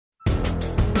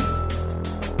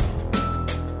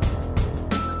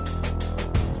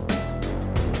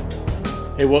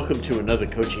Hey, welcome to another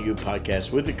Coaching You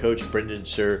podcast with the coach, Brendan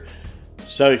Suhr.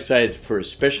 So excited for a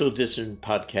special edition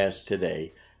podcast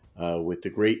today with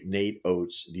the great Nate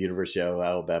Oats, the University of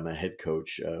Alabama head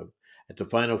coach. At the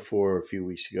Final Four a few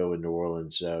weeks ago in New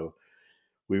Orleans,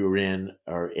 we ran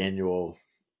our annual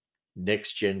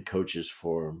NextGen Coaches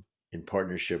Forum in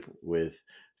partnership with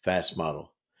FastModel.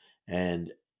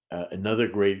 And another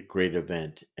great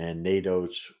event. And Nate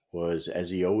Oats was, as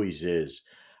he always is,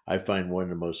 I find one of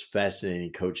the most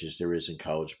fascinating coaches there is in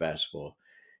college basketball.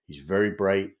 He's very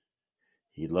bright.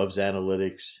 He loves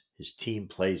analytics. His team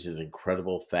plays at an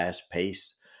incredible fast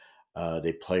pace.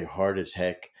 They play hard as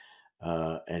heck.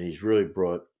 And he's really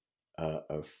brought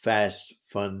a fast,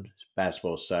 fun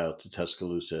basketball style to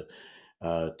Tuscaloosa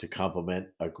to complement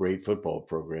a great football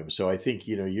program. So I think,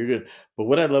 you're going to, but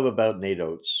what I love about Nate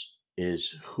Oats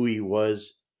is who he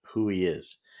was, who he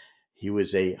is. He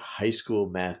was a high school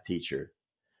math teacher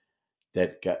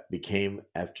that became,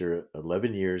 after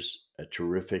 11 years, a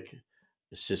terrific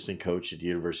assistant coach at the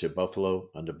University of Buffalo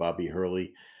under Bobby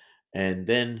Hurley. And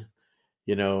then,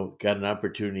 got an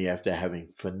opportunity after having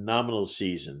phenomenal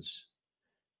seasons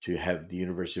to have the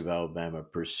University of Alabama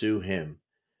pursue him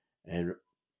and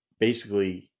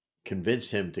basically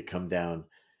convince him to come down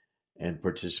and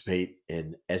participate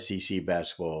in SEC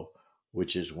basketball,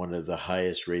 which is one of the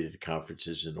highest rated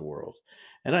conferences in the world.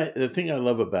 And the thing I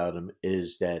love about him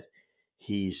is that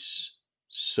he's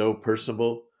so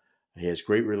personable. He has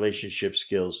great relationship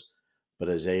skills. But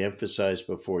as I emphasized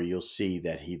before, you'll see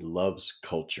that he loves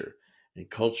culture. And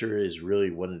culture is really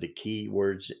one of the key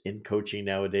words in coaching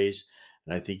nowadays.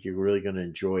 And I think you're really going to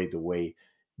enjoy the way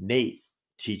Nate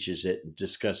teaches it and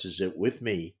discusses it with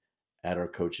me at our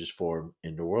Coaches Forum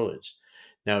in New Orleans.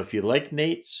 Now, if you like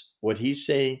Nate's, what he's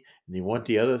saying, and you want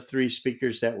the other three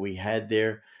speakers that we had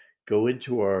there, go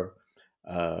into our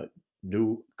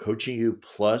new Coaching You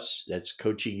Plus. That's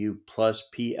Coaching You Plus,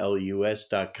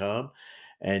 plus.com.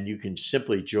 And you can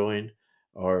simply join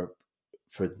for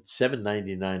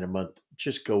 $7.99 a month.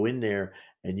 Just go in there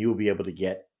and you'll be able to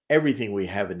get everything we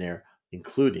have in there,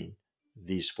 including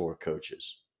these four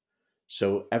coaches.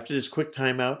 So after this quick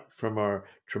timeout from our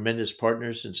tremendous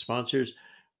partners and sponsors,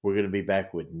 we're going to be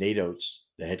back with Nate Oats,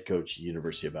 the head coach at the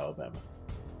University of Alabama.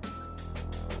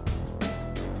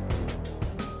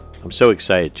 I'm so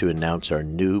excited to announce our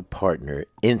new partner,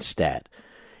 Instat.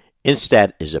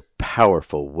 Instat is a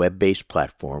powerful web-based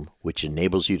platform which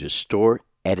enables you to store,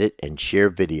 edit, and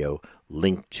share video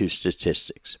linked to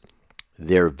statistics.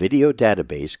 Their video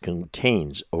database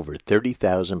contains over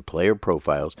 30,000 player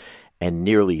profiles and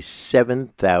nearly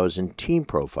 7,000 team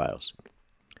profiles.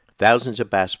 Thousands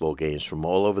of basketball games from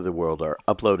all over the world are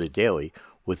uploaded daily,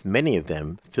 with many of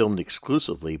them filmed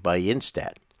exclusively by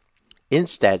Instat.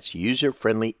 Instat's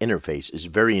user-friendly interface is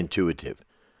very intuitive.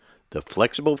 The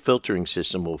flexible filtering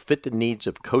system will fit the needs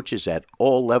of coaches at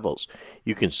all levels.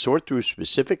 You can sort through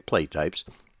specific play types,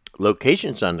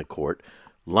 locations on the court,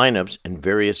 lineups, and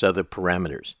various other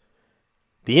parameters.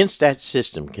 The Instat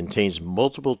system contains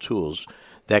multiple tools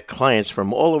that clients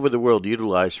from all over the world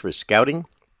utilize for scouting,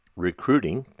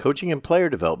 recruiting, coaching and player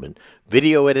development,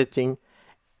 video editing,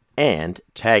 and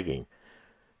tagging.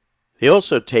 They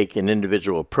also take an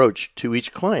individual approach to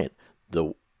each client.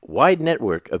 The wide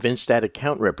network of Instat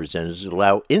account representatives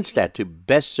allow Instat to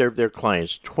best serve their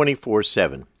clients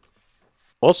 24/7.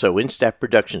 Also, Instat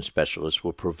production specialists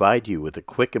will provide you with a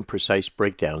quick and precise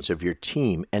breakdowns of your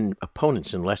team and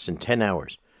opponents in less than 10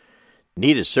 hours.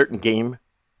 Need a certain game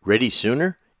ready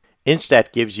sooner?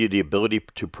 Instat gives you the ability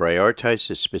to prioritize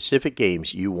the specific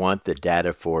games you want the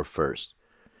data for first.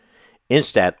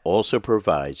 Instat also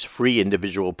provides free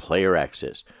individual player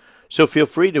access, so feel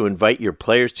free to invite your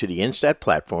players to the Instat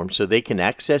platform so they can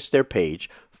access their page,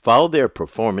 follow their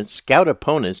performance, scout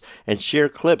opponents, and share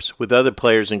clips with other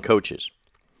players and coaches.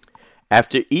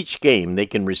 After each game, they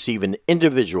can receive an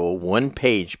individual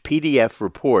one-page PDF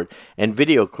report and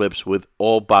video clips with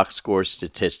all box score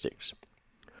statistics.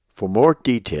 For more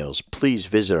details, please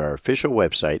visit our official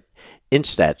website,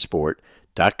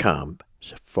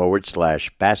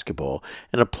 instatsport.com/basketball,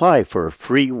 and apply for a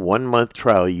free 1-month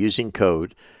trial using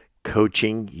code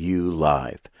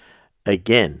COACHINGYOULIVE.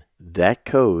 Again, that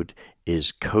code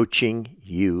is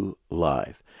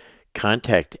COACHINGYOULIVE.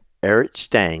 Contact Eric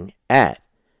Stang at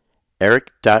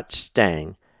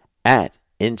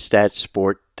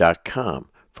eric.stang@instatsport.com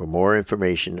for more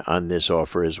information on this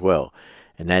offer as well.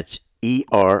 And that's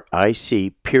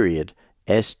ERIC.STANG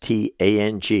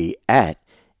at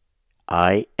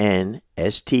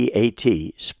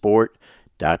INSTAT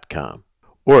sport.com,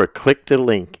 or click the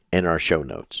link in our show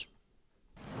notes.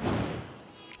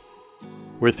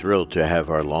 We're thrilled to have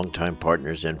our longtime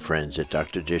partners and friends at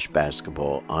Dr. Dish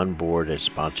Basketball on board as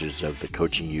sponsors of the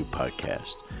Coaching You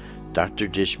podcast. Dr.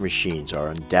 Dish machines are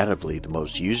undoubtedly the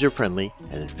most user-friendly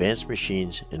and advanced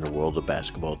machines in the world of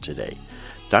basketball today.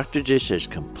 Dr. Dish has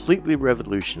completely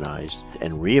revolutionized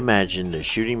and reimagined the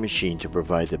shooting machine to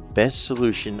provide the best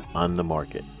solution on the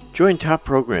market. Join top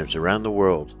programs around the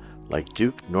world like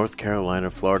Duke, North Carolina,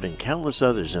 Florida, and countless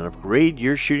others and upgrade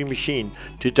your shooting machine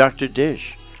to Dr.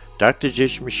 Dish. Dr.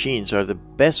 Dish machines are the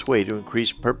best way to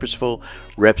increase purposeful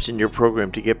reps in your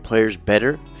program to get players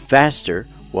better, faster,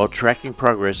 while tracking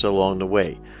progress along the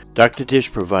way. Dr.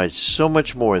 Dish provides so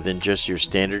much more than just your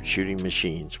standard shooting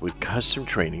machines with custom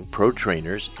training, pro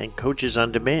trainers, and coaches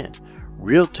on demand,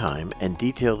 real-time and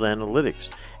detailed analytics,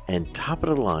 and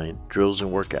top-of-the-line drills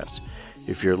and workouts.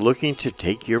 If you're looking to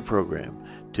take your program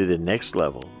to the next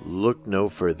level, look no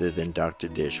further than Dr.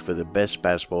 Dish for the best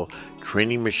basketball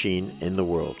training machine in the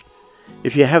world.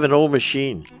 If you have an old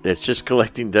machine that's just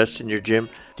collecting dust in your gym,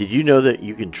 did you know that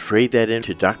you can trade that in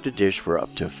to Dr. Dish for up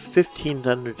to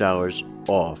 $1,500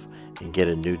 off and get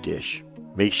a new dish?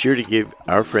 Make sure to give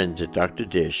our friends at Dr.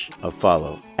 Dish a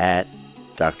follow at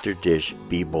Dr. Dish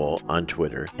B-Ball on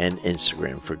Twitter and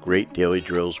Instagram for great daily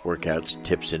drills, workouts,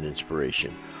 tips, and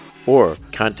inspiration. Or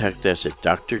contact us at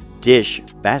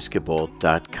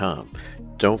drdishbasketball.com.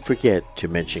 Don't forget to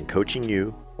mention Coaching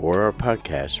You or our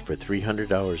podcast for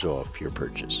 $300 off your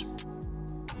purchase.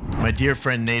 My dear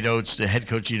friend Nate Oats, the head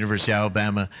coach of University of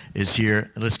Alabama, is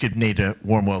here. Let's give Nate a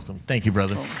warm welcome. Thank you,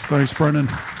 brother. Thanks, Brendan.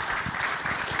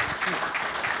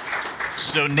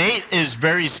 So Nate is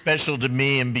very special to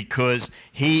me, and because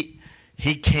he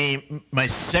came, my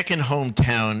second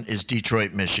hometown is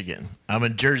Detroit, Michigan. I'm a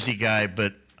Jersey guy,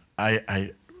 but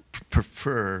I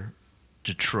prefer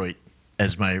Detroit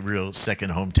as my real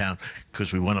second hometown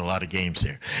because we won a lot of games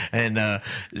there, and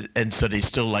so they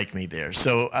still like me there.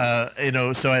 So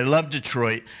so I love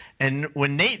Detroit. And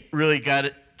when Nate really got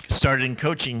it started in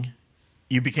coaching,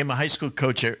 you became a high school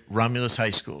coach at Romulus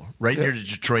High School, right near the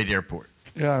Detroit airport.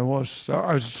 Yeah, I was.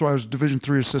 I was Division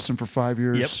III assistant for 5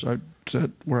 years. Yep. I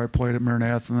said where I played at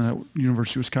Maranatha and then at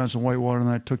University of Wisconsin Whitewater, and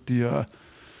then I took the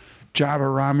job at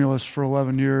Romulus for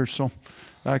 11 years. So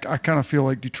I kind of feel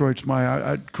like Detroit's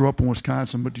I grew up in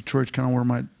Wisconsin, but Detroit's kind of where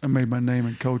I made my name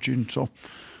in coaching. So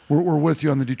we're with you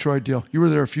on the Detroit deal. You were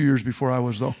there a few years before I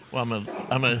was, though. Well,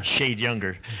 I'm a shade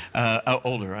younger,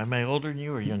 older. Am I older than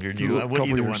you or younger than you? Well,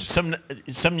 either years. one.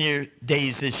 Some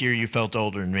days this year you felt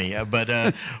older than me.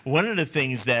 But one of the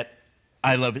things that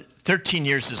I love, 13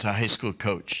 years as a high school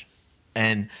coach,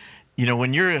 and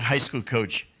when you're a high school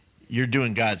coach, you're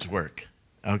doing God's work.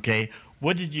 Okay,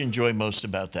 what did you enjoy most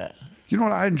about that? You know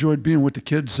what? I enjoyed being with the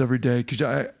kids every day because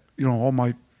all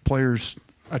my players,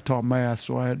 I taught math,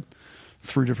 so I had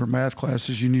 3 different math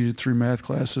classes. You needed 3 math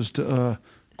classes to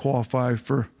qualify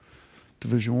for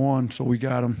Division I, so we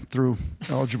got them through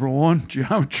Algebra 1,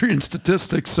 Geometry, and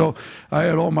Statistics. So I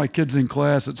had all my kids in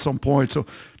class at some point. So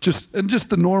just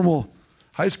the normal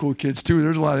high school kids too.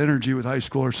 There's a lot of energy with high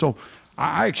schoolers. So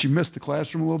I actually missed the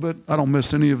classroom a little bit. I don't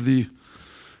miss any of the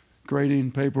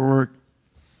grading, paperwork,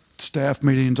 staff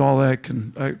meetings, all that.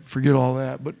 I forget all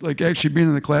that. But like actually being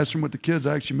in the classroom with the kids,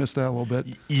 I actually missed that a little bit.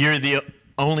 You're the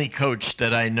only coach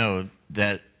that I know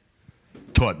that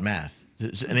taught math.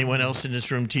 Does anyone else in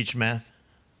this room teach math?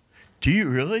 Do you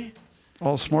really?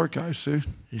 All smart guys, see?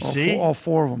 See? All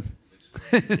 4 of them.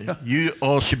 You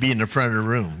all should be in the front of the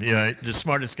room. The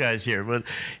smartest guys here. But,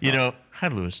 hi,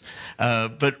 Louis.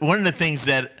 But one of the things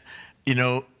that,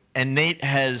 and Nate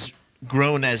has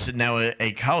grown as now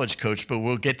a college coach, but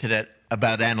we'll get to that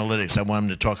about analytics. I want him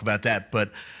to talk about that.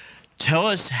 But tell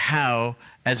us how,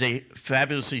 as a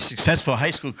fabulously successful high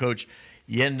school coach,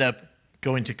 you end up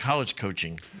going to college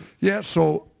coaching. Yeah,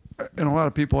 so, and a lot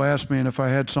of people ask me, and if I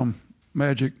had some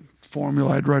magic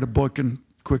formula, I'd write a book and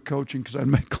quit coaching because I'd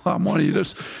make a lot of money. You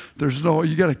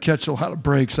got to catch a lot of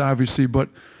breaks, obviously. But,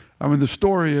 the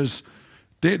story is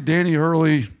Danny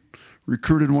Hurley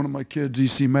recruited one of my kids,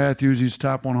 E.C. Matthews. He's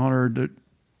top 100.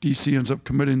 D.C. ends up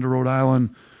committing to Rhode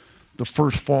Island. The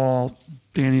first fall,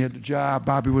 Danny had the job.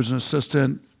 Bobby was an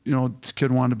assistant. This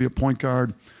kid wanted to be a point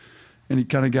guard. And he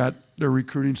kind of got their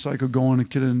recruiting cycle going. The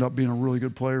kid ended up being a really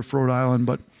good player for Rhode Island.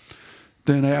 But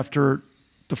then after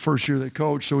the first year they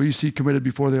coached, so EC committed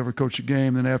before they ever coached a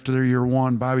game. Then after their year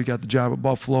 1, Bobby got the job at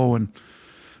Buffalo. And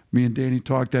me and Danny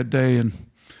talked that day. And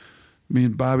me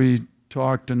and Bobby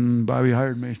talked, and Bobby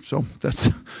hired me. So that's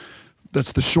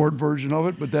the short version of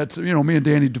it. But that's, me and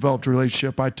Danny developed a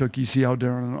relationship. I took EC out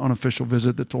there on an unofficial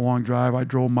visit. That's a long drive. I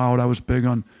drove him out. I was big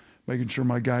on making sure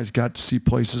my guys got to see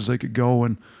places they could go.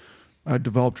 And I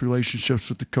developed relationships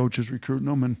with the coaches recruiting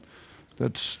them. And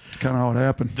that's kind of how it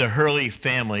happened. The Hurley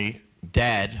family,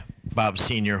 Dad, Bob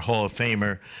Sr., Hall of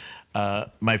Famer.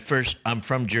 I'm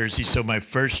from Jersey, so my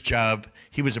first job,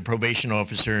 he was a probation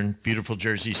officer in beautiful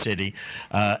Jersey City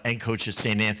and coach at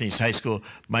St. Anthony's High School.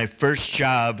 My first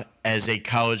job as a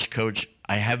college coach,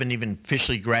 I haven't even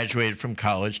officially graduated from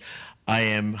college. I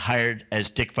am hired as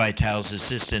Dick Vitale's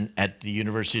assistant at the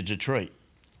University of Detroit.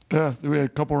 Yeah, we had a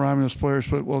couple of Romulus players,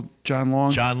 but, well, John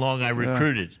Long. John Long I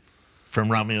recruited from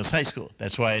Romulus High School.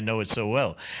 That's why I know it so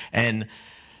well. And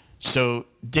so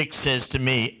Dick says to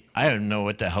me, I don't know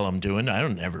what the hell I'm doing. I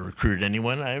don't ever recruit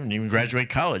anyone. I haven't even graduated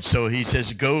college. So he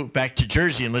says, go back to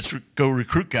Jersey and let's go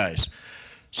recruit guys.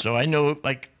 So I know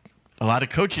like a lot of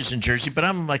coaches in Jersey, but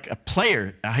I'm like a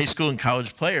player, a high school and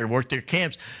college player, worked their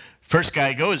camps. First guy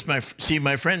I go is see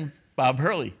my friend Bob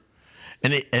Hurley.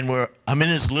 I'm in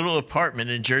his little apartment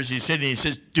in Jersey City, and he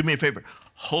says, do me a favor,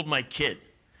 hold my kid.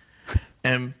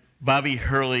 And Bobby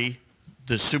Hurley,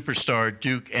 the superstar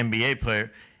Duke NBA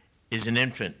player, is an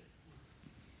infant.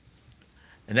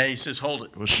 And then he says, hold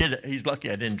it. Well, shit, he's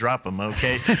lucky I didn't drop him,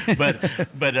 okay?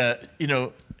 But you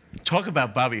know, talk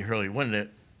about Bobby Hurley, one of the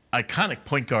iconic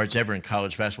point guards ever in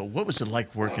college basketball. What was it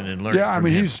like working and learning Yeah, I from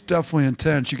mean, him? he's definitely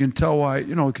intense. You can tell why,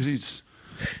 you know, because he's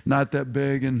not that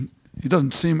big, and he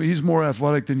doesn't seem, he's more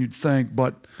athletic than you'd think,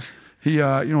 but he, you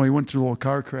know, he went through a little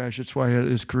car crash. That's why he had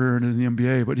his career into the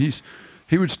NBA. But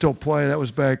he would still play. That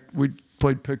was back, we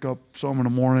played pickup some in the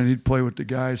morning. He'd play with the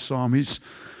guys some.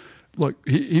 Look,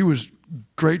 he was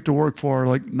great to work for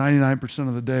like 99%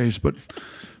 of the days, but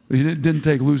he didn't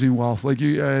take losing well. Like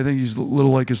I think he's a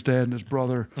little like his dad and his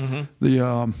brother. Mm-hmm.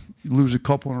 You lose a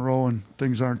couple in a row and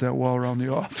things aren't that well around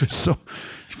the office. So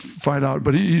you find out,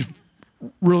 but he's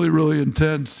really, really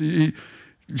intense. He's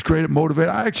great at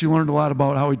motivating. I actually learned a lot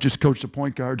about how he just coached the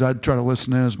point guards. I'd try to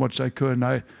listen in as much as I could, and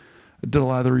I did a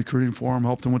lot of the recruiting for him,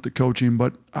 helped him with the coaching,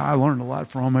 but I learned a lot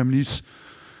from him. I mean,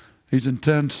 he's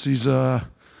intense. He's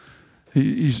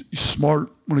smart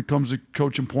when it comes to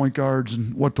coaching point guards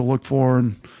and what to look for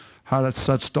and how to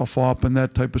set stuff up and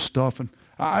that type of stuff. And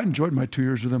I enjoyed my 2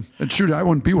 years with him. And shoot, I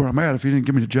wouldn't be where I'm at if he didn't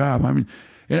give me the job. I mean,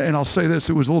 and I'll say this,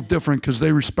 it was a little different because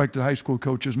they respected high school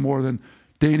coaches more than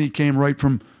Danny came right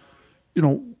from, you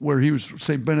know, where he was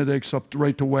St. Benedict's up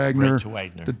right to Wagner. Right to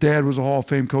Wagner. The dad was a Hall of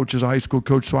Fame coach as a high school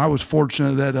coach. So I was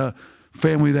fortunate that a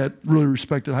family that really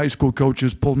respected high school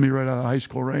coaches pulled me right out of the high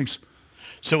school ranks.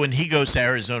 So when he goes to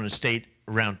Arizona State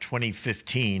around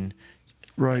 2015,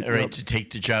 right, yep, to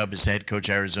take the job as head coach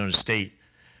at Arizona State,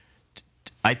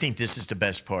 I think this is the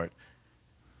best part.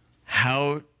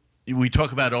 How we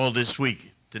talk about all this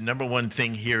week, the number one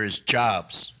thing here is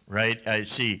jobs, right? I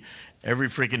see every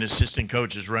freaking assistant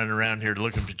coach is running around here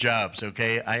looking for jobs,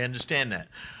 okay? I understand that.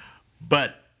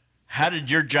 But how did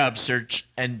your job search,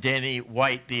 and Danny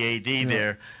White, the AD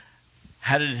there,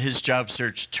 how did his job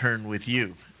search turn with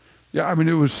you? Yeah, I mean,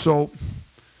 it was so.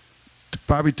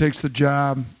 Bobby takes the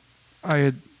job.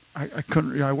 I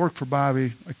couldn't. I worked for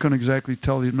Bobby. I couldn't exactly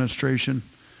tell the administration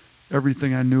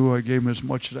everything I knew. I gave him as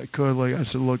much as I could. Like I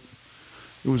said, look,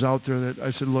 it was out there that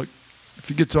I said, look, if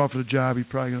he gets offered a job, he's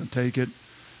probably going to take it.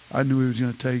 I knew he was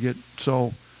going to take it.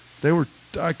 So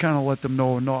I kind of let them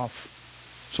know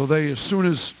enough. So as soon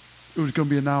as it was going to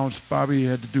be announced, Bobby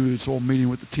had to do his whole meeting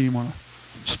with the team on a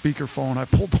speakerphone. I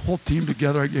pulled the whole team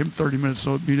together. I gave him 30 minutes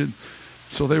so it meeting.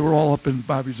 So they were all up in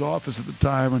Bobby's office at the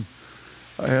time, and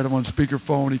I had him on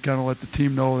speakerphone. He kind of let the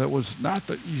team know that was not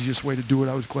the easiest way to do it.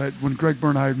 I was glad. When Greg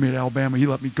Byrne hired me at Alabama, he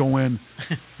let me go in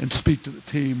and speak to the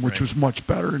team, which was much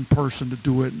better in person to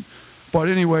do it. But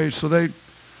anyway, so they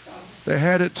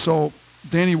had it. So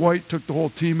Danny White took the whole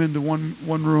team into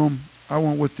one room. I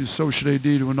went with the associate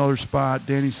AD to another spot.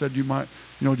 Danny said, do you want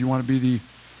to be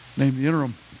named the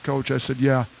interim coach? I said,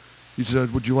 yeah. He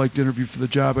said, would you like to interview for the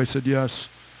job? I said, yes.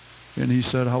 And he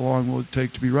said, how long will it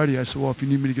take to be ready? I said, well, if you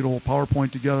need me to get a whole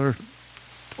PowerPoint together,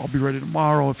 I'll be ready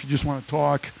tomorrow. If you just want to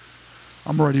talk,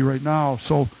 I'm ready right now.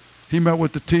 So he met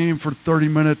with the team for 30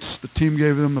 minutes. The team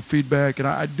gave him the feedback. And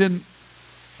I did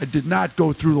not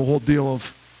go through the whole deal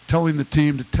of telling the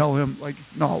team to tell him,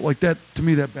 that, to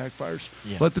me, that backfires.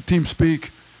 Yeah. Let the team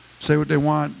speak, say what they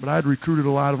want. But I had recruited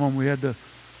a lot of them.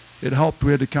 It helped.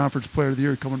 We had the conference player of the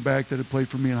year coming back that had played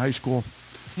for me in high school.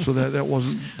 So that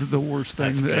wasn't the worst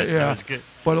thing. That's good. Yeah. That's good.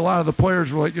 But a lot of the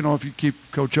players were like, if you keep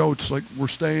Coach Oats, like, we're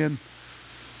staying.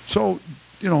 So,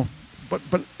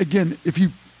 but again, if you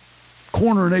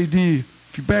corner an AD,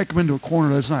 if you back him into a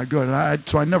corner, that's not good. And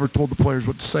so I never told the players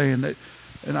what to say, and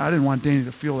I didn't want Danny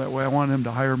to feel that way. I wanted him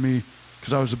to hire me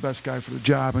because I was the best guy for the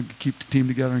job and could keep the team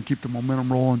together and keep the momentum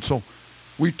rolling. So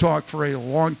we talked for a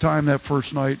long time that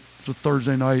first night. It was a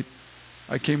Thursday night.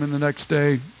 I came in the next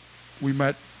day. We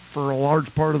met for a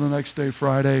large part of the next day,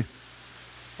 Friday.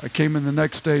 I came in the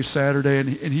next day, Saturday, and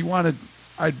he wanted,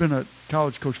 I'd been a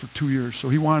college coach for 2 years, so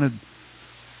he wanted,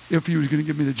 if he was going to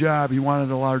give me the job, he wanted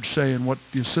a large say in what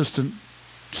the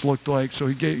assistants looked like. So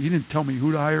he didn't tell me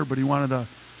who to hire, but he wanted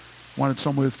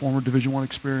somebody with former Division I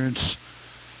experience.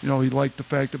 You know, he liked the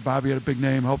fact that Bobby had a big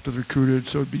name, helped with recruited,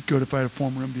 so it'd be good if I had a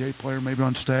former NBA player maybe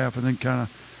on staff, and then kind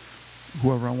of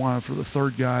whoever I wanted for the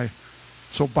third guy.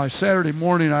 So by Saturday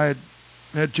morning, I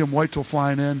had Jim Whitesell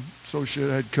flying in, associate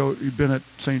head coach. He'd been at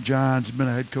St. John's, he'd been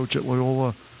a head coach at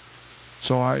Loyola.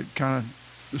 So I kind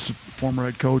of, this is a former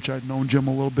head coach, I'd known Jim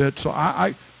a little bit. So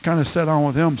I kind of sat on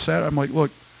with him. I'm like,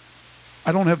 look,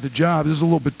 I don't have the job. This is a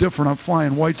little bit different. I'm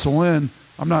flying Whitesell in.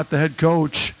 I'm not the head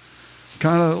coach.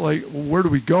 Kind of like, well, where do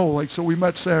we go? Like, so we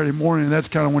met Saturday morning, and that's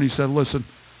kind of when he said, listen,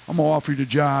 I'm going to offer you the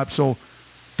job, so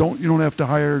you don't have to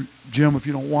hire Jim if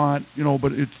you don't want, you know,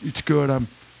 but it's good.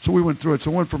 So we went through it.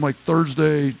 So it went from like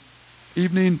Thursday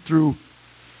evening through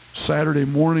Saturday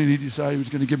morning. He decided he was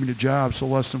going to give me the job, so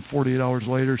less than 48 hours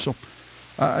later. So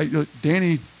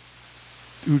Danny,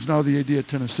 who's now the AD at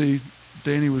Tennessee,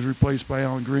 Danny was replaced by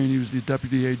Alan Green. He was the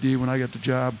deputy AD when I got the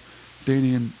job.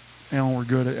 Danny and Alan were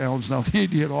good. Alan's now the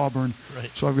AD at Auburn. Right.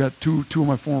 So I've got two of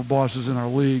my former bosses in our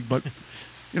league. But,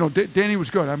 you know, Danny was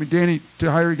good. I mean, Danny,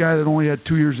 to hire a guy that only had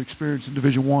 2 years experience in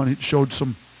Division I, he showed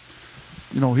some,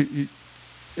 you know,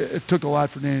 it took a lot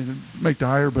for Danny to make the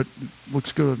hire, but it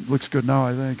looks good now,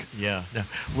 I think. Yeah.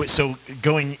 So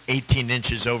going 18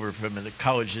 inches over from a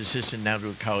college assistant now to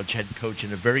a college head coach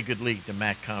in a very good league, the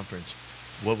MAC Conference,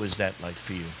 what was that like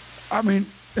for you? I mean,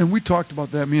 and we talked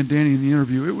about that, me and Danny, in the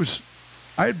interview.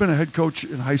 I had been a head coach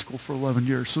in high school for 11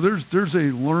 years, so there's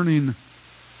a learning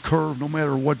curve no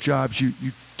matter what jobs you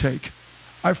take.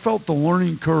 I felt the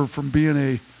learning curve from being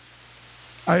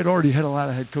I had already had a lot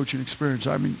of head coaching experience.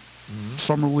 I mean,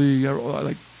 summer league,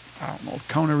 like, I don't know,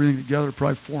 count everything together,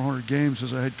 probably 400 games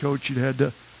as a head coach you'd had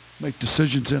to make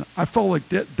decisions in. I felt like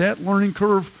that learning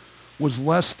curve was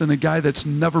less than a guy that's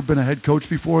never been a head coach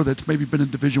before, that's maybe been in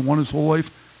Division I his whole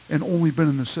life and only been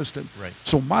an assistant. Right.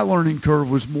 So my learning curve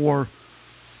was more,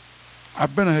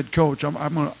 I've been a head coach.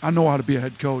 I know how to be a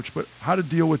head coach, but how to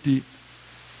deal with the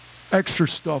extra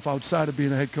stuff outside of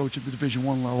being a head coach at the Division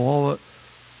I level, all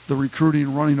the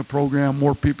recruiting, running a program,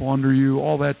 more people under you,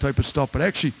 all that type of stuff. But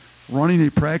actually running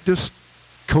a practice,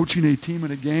 coaching a team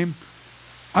in a game,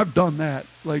 I've done that.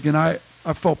 Like, and I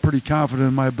felt pretty confident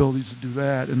in my abilities to do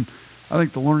that. And I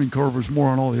think the learning curve was more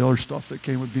on all the other stuff that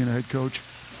came with being a head coach.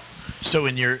 So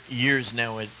in your years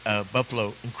now at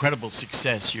Buffalo, incredible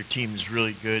success. Your team's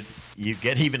really good. You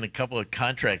get even a couple of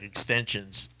contract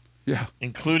extensions. Yeah.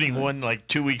 Including one like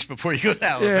 2 weeks before you go to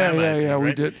Alabama. Yeah, right?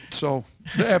 we did. So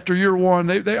after year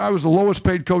one, I was the lowest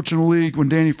paid coach in the league when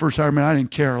Danny first hired me. I didn't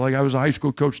care. Like, I was a high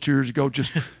school coach 2 years ago.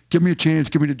 Just give me a chance,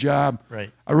 give me the job. Right.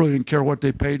 I really didn't care what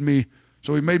they paid me.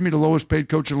 So he made me the lowest paid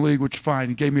coach in the league, which is fine.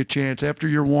 He gave me a chance. After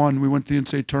year one, we went to the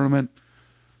NCAA tournament.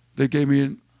 They gave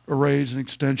me a raise, an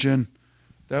extension.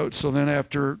 So then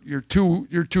after year two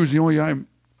is the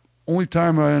only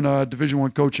time in Division I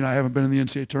coaching I haven't been in the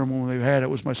NCAA tournament when they've had it.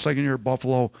 Was my second year at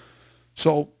Buffalo.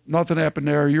 So nothing happened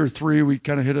there. Year 3, we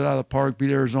kind of hit it out of the park, beat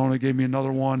Arizona, gave me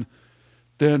another one.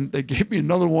 Then they gave me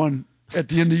another one at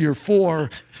the end of year 4.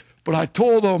 But I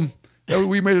told them that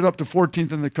we made it up to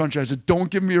 14th in the country. I said, don't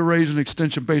give me a raise and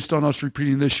extension based on us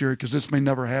repeating this year, because this may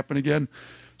never happen again.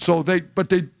 So they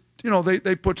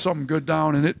put something good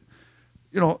down, and it,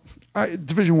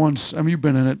 Division I's, I mean, you've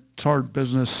been in it, it's hard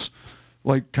business,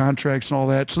 like contracts and all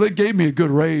that. So they gave me a good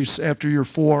raise after year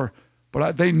 4,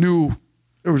 but they knew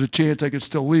there was a chance I could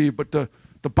still leave. But the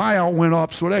buyout went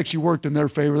up, so it actually worked in their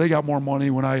favor. They got more money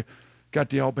when I got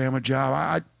the Alabama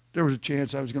job. There was a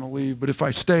chance I was going to leave, but if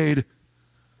I stayed,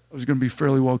 I was going to be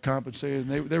fairly well compensated,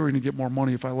 and they were going to get more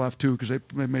money if I left too, because they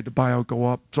made the buyout go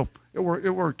up. So it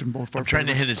worked in both. I'm trying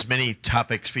to hit as many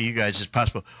topics for you guys as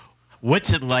possible.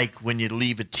 What's it like when you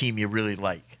leave a team you really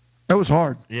like? That was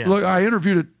hard. Yeah. Look, I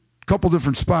interviewed a couple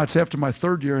different spots after my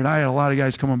 3rd year, and I had a lot of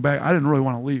guys coming back. I didn't really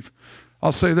want to leave.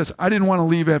 I'll say this. I didn't want to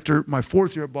leave after my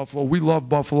 4th year at Buffalo. We loved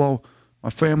Buffalo. My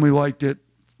family liked it.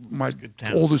 My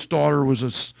oldest daughter was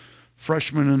a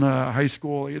freshman in high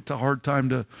school. It's a hard time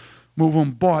to move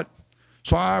them.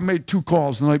 So I made 2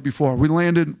 calls the night before. We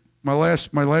landed my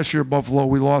last year at Buffalo.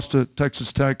 We lost to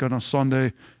Texas Tech on a Sunday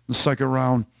in the 2nd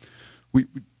round. We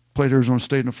played Arizona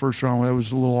State in the 1st round. That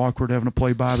was a little awkward having to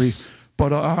play Bobby.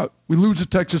 But we lose to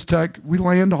Texas Tech. We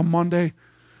land on Monday.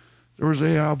 There was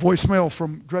a voicemail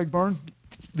from Greg Byrne,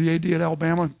 the AD at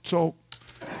Alabama. So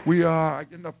I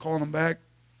ended up calling him back.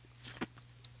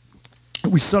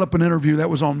 We set up an interview. That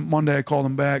was on Monday. I called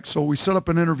him back. So we set up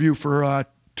an interview for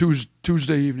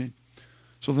Tuesday evening.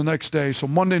 So the next day, so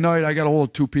Monday night, I got a hold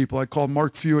of two people. I called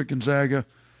Mark Few at Gonzaga,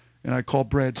 and I called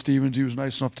Brad Stevens. He was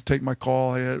nice enough to take my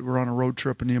call. We're on a road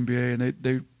trip in the NBA, and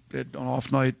they had an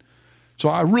off night. So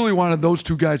I really wanted those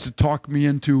two guys to talk me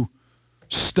into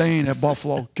staying at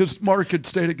Buffalo, because Mark had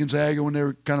stayed at Gonzaga when they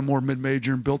were kind of more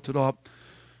mid-major and built it up.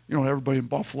 You know, everybody in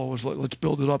Buffalo was like, let's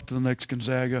build it up to the next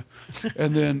Gonzaga.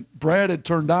 And then Brad had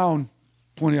turned down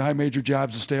plenty of high major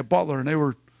jobs to stay at Butler, and they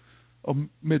were a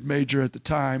mid-major at the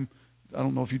time. I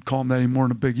don't know if you'd call them that anymore in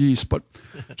the Big East. But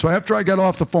so after I got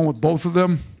off the phone with both of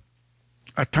them,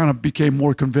 I kind of became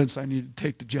more convinced I needed to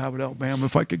take the job at Alabama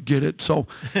if I could get it. So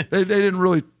they didn't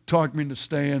really talk me into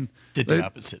staying. Did the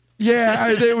opposite. Yeah,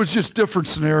 it was just different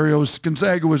scenarios.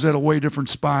 Gonzaga was at a way different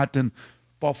spot than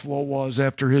Buffalo was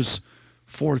after his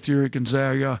fourth year at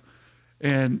Gonzaga.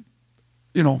 And,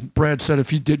 you know, Brad said if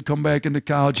he did come back into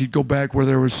college, he'd go back where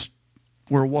it was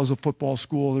a football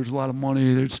school. There's a lot of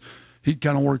money. He'd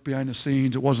kind of work behind the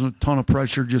scenes. It wasn't a ton of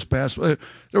pressure, just basketball.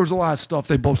 There was a lot of stuff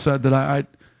they both said that I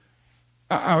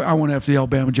went after the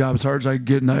Alabama job as hard as I could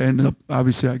get, and I ended up,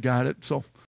 obviously, I got it. So,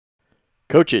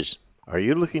 coaches, are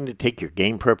you looking to take your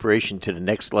game preparation to the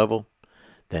next level?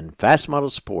 Then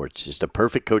FastModel Sports is the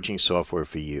perfect coaching software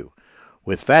for you.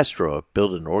 With FastDraw,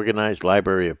 build an organized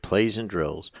library of plays and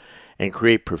drills and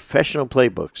create professional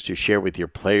playbooks to share with your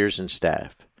players and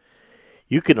staff.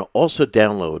 You can also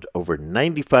download over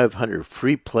 9,500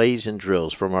 free plays and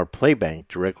drills from our Playbank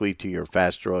directly to your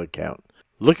FastDraw account.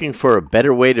 Looking for a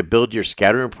better way to build your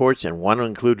scouting reports and want to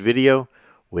include video?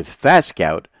 With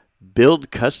FastScout, build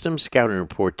custom scouting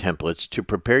report templates to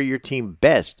prepare your team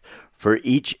best for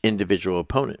each individual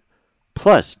opponent.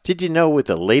 Plus, did you know with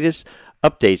the latest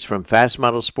updates from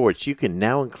FastModel Sports, you can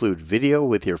now include video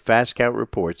with your FastScout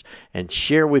reports and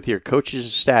share with your coaches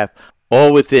and staff,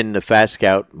 all within the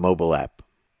FastScout mobile app.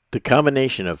 The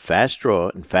combination of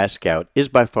FastDraw and FastScout is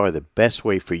by far the best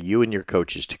way for you and your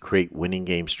coaches to create winning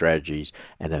game strategies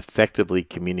and effectively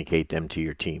communicate them to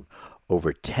your team.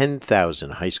 Over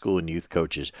 10,000 high school and youth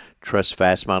coaches trust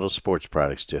FastModel sports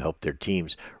products to help their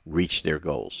teams reach their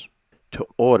goals. To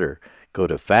order, go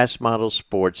to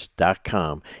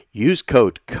fastmodelsports.com. Use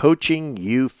code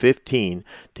COACHINGU15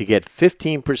 to get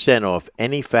 15% off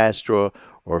any FastDraw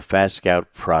or FastScout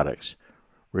products.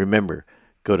 Remember,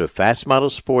 go to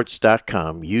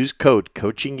fastmodelsports.com. Use code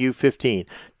COACHINGU15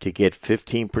 to get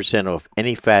 15% off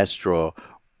any FastDraw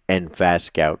and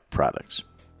FastScout products.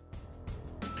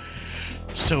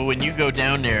 So when you go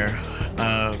down there,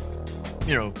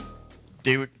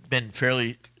 they've been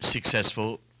fairly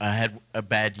successful. I had a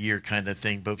bad year kind of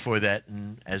thing before that,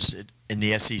 and in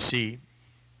the SEC,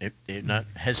 they're not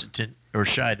hesitant or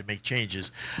shy to make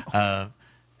changes,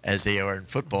 as they are in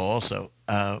football also.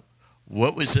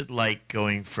 What was it like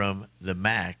going from the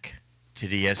MAC to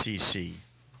the SEC?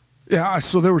 Yeah,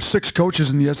 so there were 6 coaches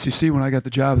in the SEC when I got the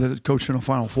job that had coached in a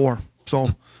Final Four. So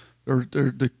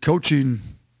the coaching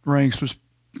ranks was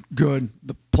good.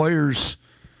 The players,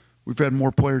 we've had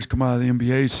more players come out of the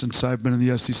NBA since I've been in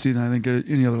the SEC than I think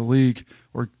any other league,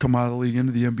 or come out of the league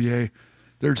into the NBA.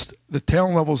 The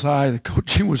talent level's high. The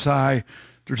coaching was high.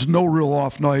 There's no real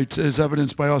off nights, as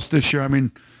evidenced by us this year. I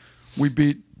mean,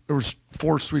 there was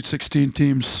 4 Sweet 16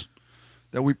 teams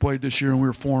that we played this year, and we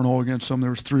were 4-0 against them. There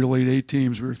was 3 Elite 8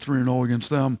 teams. We were 3-0 against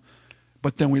them.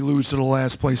 But then we lose to the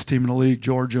last place team in the league,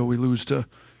 Georgia. We lose to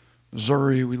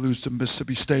Missouri. We lose to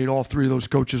Mississippi State. All 3 of those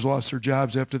coaches lost their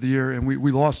jobs after the year, and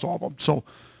we lost all of them. So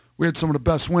we had some of the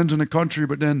best wins in the country,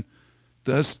 but then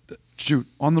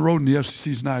on the road in the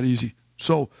SEC is not easy.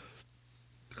 So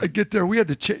I get there. We had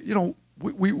to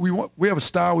we have a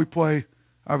style we play.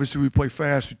 Obviously, we play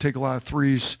fast. We take a lot of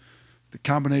threes. The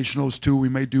combination of those two, we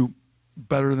may do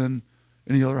better than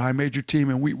any other high major team,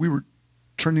 and we were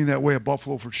trending that way at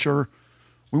Buffalo for sure.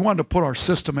 We wanted to put our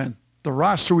system in. The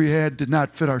roster we had did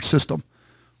not fit our system.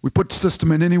 We put the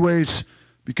system in anyways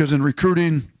because in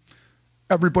recruiting,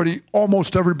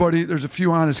 almost everybody, there's a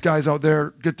few honest guys out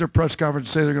there, get their press conference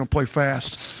and say they're going to play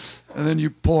fast. And then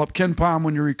you pull up Ken Palm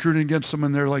when you're recruiting against them,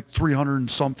 and they're like 300 and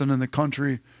something in the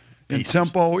country. In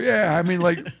tempo, yeah, I mean,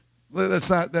 like, that's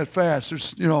not that fast.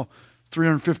 There's,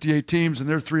 358 teams, and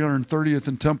they're 330th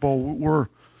in tempo. We're,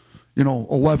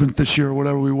 11th this year, or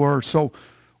whatever we were. So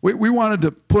we wanted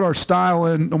to put our style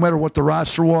in no matter what the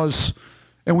roster was,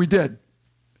 and we did.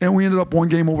 And we ended up one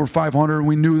game over 500, and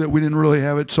we knew that we didn't really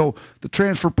have it. So the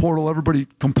transfer portal, everybody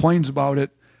complains about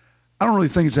it. I don't really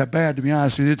think it's that bad, to be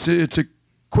honest with you. It's a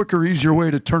quicker, easier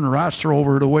way to turn the roster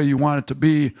over the way you want it to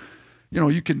be.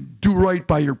 You can do right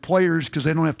by your players because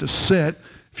they don't have to sit.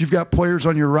 If you've got players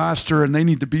on your roster and they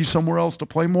need to be somewhere else to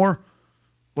play more,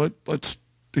 let's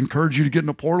encourage you to get in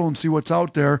the portal and see what's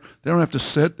out there. They don't have to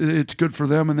sit. It's good for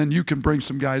them, and then you can bring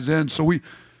some guys in. So we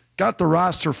got the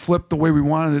roster flipped the way we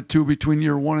wanted it to between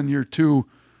year 1 and year 2,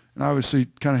 and obviously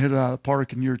kind of hit it out of the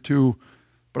park in year 2.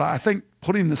 But I think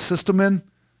putting the system in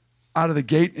out of the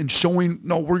gate and showing,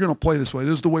 no, we're going to play this way.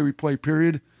 This is the way we play,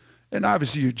 period. And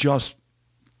obviously you adjust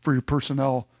for your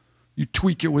personnel. You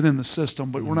tweak it within the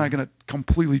system, but we're not going to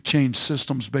completely change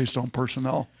systems based on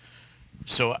personnel.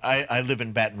 So I live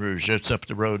in Baton Rouge. It's up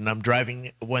the road, and I'm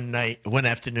driving one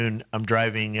afternoon. I'm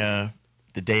driving the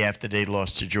day after they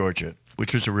lost to Georgia,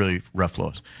 which was a really rough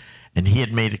loss. And he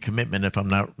had made a commitment, if I'm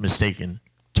not mistaken,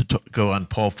 to go on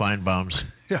Paul Feinbaum's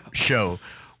show,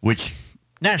 which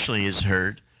nationally is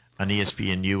heard on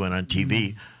ESPNU and on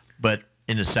TV, but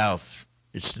in the South,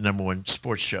 it's the #1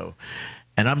 sports show.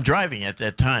 And I'm driving at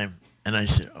that time, and I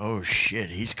said, oh, shit,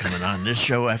 he's coming on this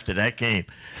show after that game.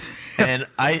 And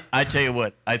I tell you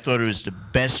what, I thought it was the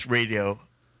best radio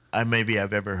I've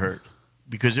ever heard,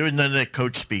 because there was none of that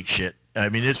coach speak shit. I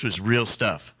mean, this was real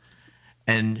stuff.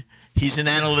 And he's an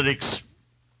analytics.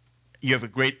 You have a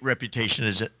great reputation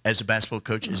as a basketball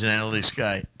coach, as an analytics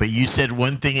guy. But you said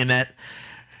one thing in that.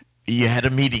 You had a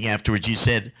meeting afterwards. You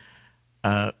said,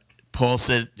 Paul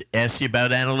asked you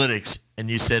about analytics, and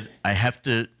you said, I have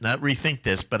to not rethink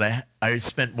this, but I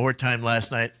spent more time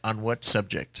last night on what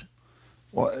subject?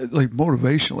 Well, like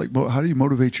motivation, how do you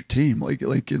motivate your team?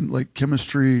 Like in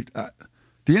chemistry,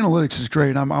 the analytics is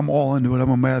great. I'm all into it. I'm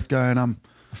a math guy, and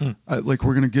we're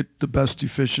going to get the best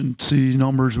efficiency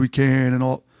numbers we can, and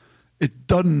all. It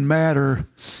doesn't matter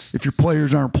if your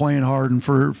players aren't playing hard and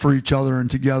for each other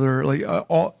and together.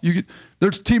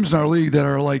 There's teams in our league that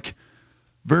are like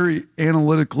very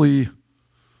analytically,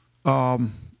 I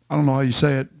don't know how you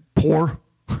say it, poor.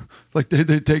 Like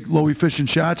they take low efficient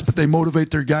shots, but they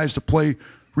motivate their guys to play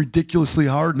ridiculously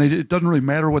hard, and it doesn't really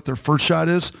matter what their first shot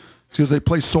is, because they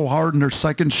play so hard in their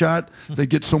second shot. They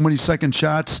get so many second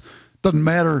shots. Doesn't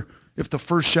matter if the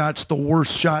first shot's the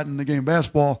worst shot in the game of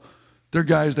basketball. They're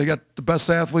guys, they got the best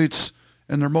athletes,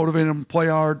 and they're motivating them to play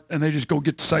hard, and they just go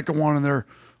get the second one in their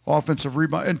offensive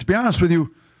rebound. And to be honest with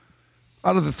you,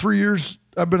 out of the 3 years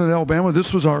I've been at Alabama,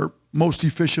 this was our most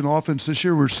efficient offense this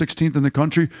year. We're 16th in the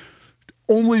country,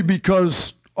 only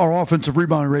because our offensive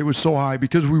rebounding rate was so high,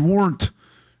 because we weren't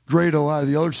great at a lot of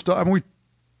the other stuff. I mean, we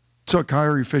took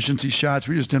higher efficiency shots.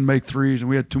 We just didn't make threes, and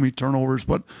we had too many turnovers,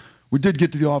 but we did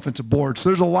get to the offensive board. So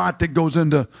there's a lot that goes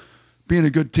into being a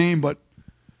good team, but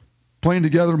playing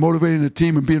together, motivating the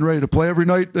team, and being ready to play every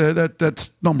night,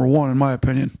 that's #1 in my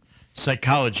opinion.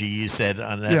 Psychology, you said,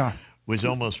 on that was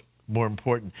almost more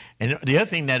important. And the other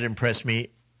thing that impressed me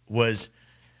was,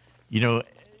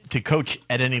 to coach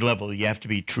at any level, you have to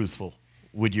be truthful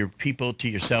with your people, to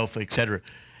yourself, etc.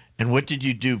 And what did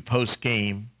you do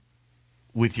post-game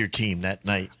with your team that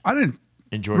night? I didn't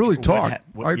really talk.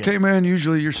 I came in,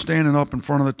 usually you're standing up in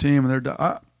front of the team,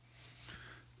 and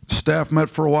staff met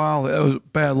for a while. It was a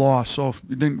bad loss, so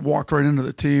you didn't walk right into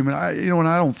the team. And I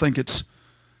don't think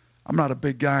I'm not a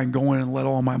big guy and go in and let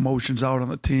all my emotions out on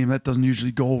the team. That doesn't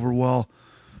usually go over well.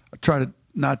 I try to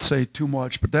not say too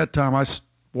much, but that time I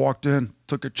walked in,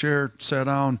 took a chair, sat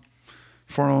down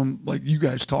in front of them, like, you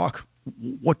guys talk.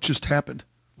 What just happened?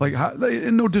 Like,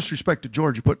 and no disrespect to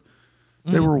Georgia, but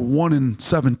they were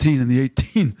 1-17 in the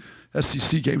 18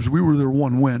 SEC games. We were their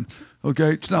one win.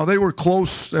 Okay, now they were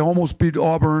close. They almost beat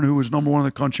Auburn, who was #1 in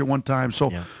the country at one time.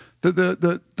 So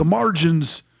the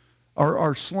margins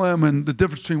are slim, and the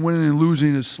difference between winning and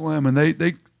losing is slim. And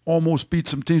they almost beat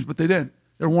some teams, but they didn't.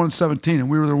 They were 1-17, and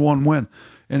we were their one win.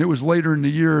 And it was later in the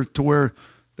year to where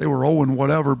they were 0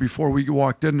 whatever before we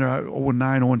walked in there,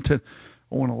 0-9, 0-10,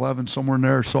 0-11, somewhere in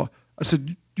there. So I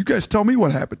said, you guys tell me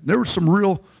what happened. There was some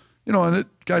real, and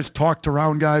guys talked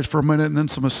around guys for a minute, and then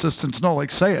some assistants. No,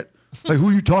 like, say it. Like, who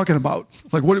are you talking about?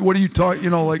 Like, what are you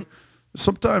talking? Like,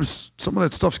 sometimes some of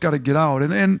that stuff's got to get out.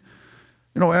 And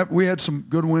we had some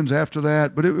good wins after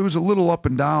that, but it was a little up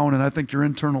and down. And I think your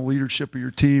internal leadership of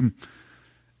your team,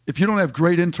 if you don't have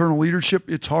great internal leadership,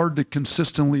 it's hard to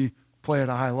consistently play at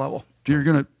a high level. You're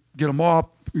going to get them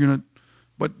up.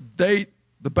 But the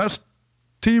best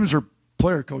teams are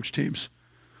player coach teams.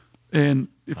 And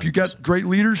if you got great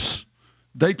leaders,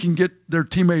 they can get their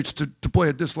teammates to play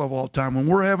at this level all the time. When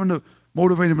we're having to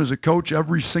motivate them as a coach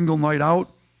every single night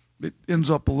out, it ends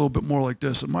up a little bit more like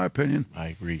this, in my opinion. I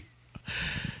agree.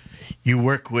 You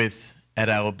work with, at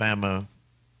Alabama,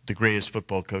 the greatest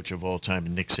football coach of all time,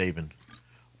 Nick Saban.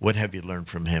 What have you learned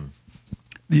from him?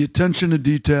 The attention to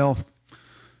detail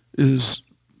is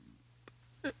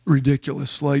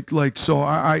ridiculous. So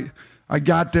I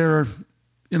got there,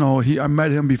 I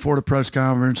met him before the press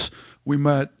conference. We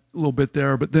met little bit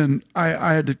there. But then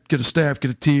I had to get a staff,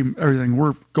 get a team, everything.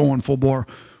 We're going full bore.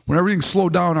 When everything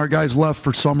slowed down, our guys left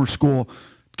for summer school.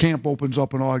 Camp opens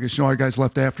up in August. Our guys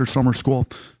left after summer school.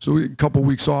 So we had a couple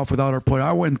weeks off without our player.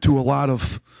 I went to a lot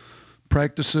of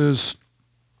practices.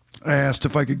 I asked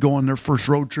if I could go on their first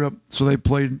road trip. So they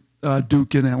played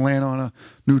Duke in Atlanta on a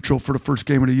neutral for the first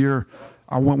game of the year.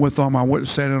 I went with them. I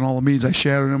sat in all the meetings. I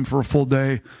shadowed them for a full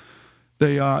day.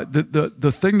 They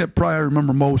the thing that probably I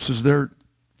remember most is their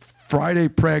Friday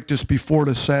practice before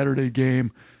the Saturday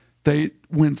game. They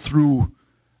went through,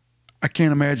 I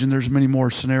can't imagine there's many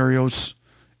more scenarios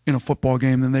in a football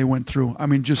game than they went through. I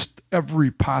mean, just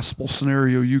every possible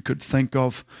scenario you could think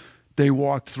of, they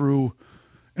walked through.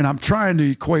 And I'm trying to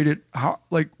equate it,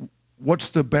 what's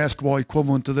the basketball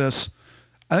equivalent to this?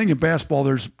 I think in basketball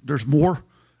there's more,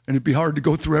 and it'd be hard to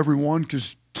go through every one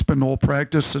because spend the whole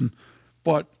practice.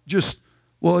 But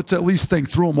let's at least think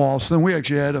through them all. So then we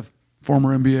actually had a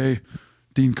former NBA,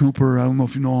 Dean Cooper, I don't know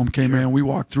if you know him, came in. We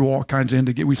walked through all kinds of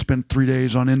end-of-game. We spent 3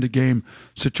 days on end-of-game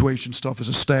situation stuff as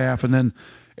a staff. And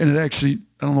it actually,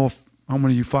 I don't know how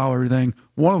many of you follow everything.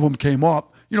 One of them came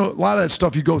up. A lot of that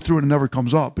stuff you go through and it never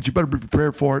comes up, but you better be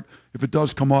prepared for it if it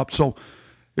does come up. So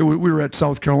we were at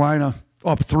South Carolina,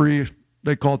 up 3.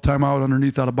 They called timeout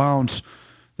underneath out of bounds.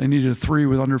 They needed a 3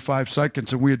 with under 5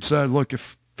 seconds, and we had said, look,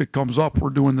 if it comes up, we're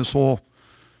doing this whole,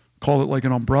 call it like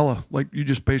an umbrella. Like you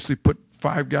just basically put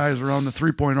 5 guys around the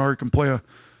three-point arc and play a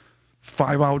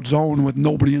 5-out zone with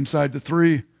nobody inside the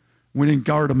 3. We didn't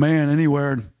guard a man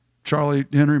anywhere. Charlie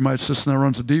Henry, my assistant that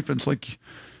runs the defense, like,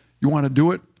 you want to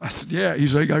do it? I said, yeah.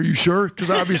 He's like, are you sure? Because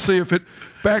obviously if it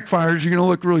backfires, you're going to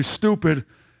look really stupid.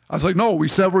 I was like, no, we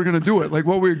said we're going to do it. Like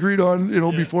what we agreed on,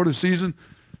 before the season.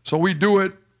 So we do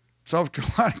it. South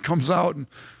Carolina comes out and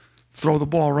throw the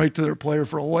ball right to their player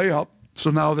for a layup.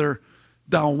 So now they're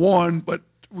down 1, but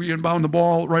we inbound the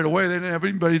ball right away. They didn't have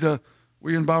anybody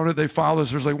we inbound it. They fouled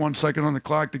us. There's like 1 second on the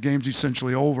clock. The game's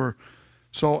essentially over.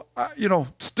 So,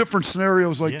 it's different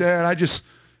scenarios like that.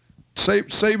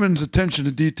 Saban's attention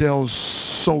to detail is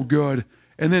so good.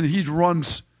 And then he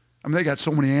runs, they got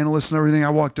so many analysts and everything. I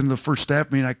walked into the first staff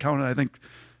meeting, I counted, I think,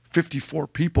 54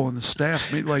 people in the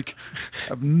staff meeting. Like, I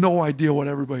have no idea what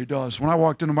everybody does. When I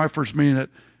walked into my first meeting at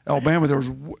Alabama,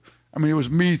 it was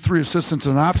me, 3 assistants,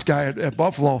 and an ops guy at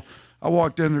Buffalo. I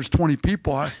walked in, there's 20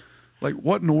 people.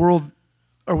 What in the world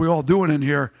are we all doing in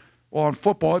here? Well, in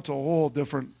football, it's a whole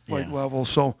different level.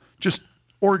 So just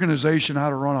organization, how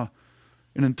to run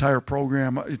an entire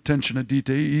program, attention to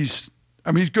detail. He's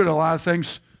good at a lot of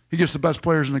things. He gets the best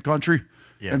players in the country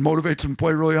and motivates them to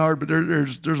play really hard. But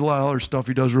there's a lot of other stuff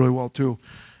he does really well too.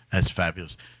 That's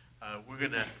fabulous.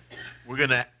 We're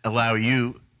gonna allow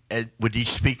you with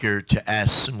each speaker to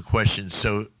ask some questions.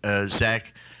 So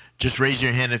Zach, just raise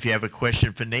your hand if you have a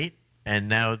question for Nate. And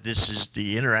now this is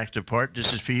the interactive part.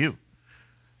 This is for you.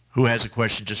 Who has a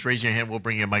question? Just raise your hand. We'll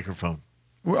bring you a microphone.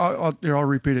 Well, I'll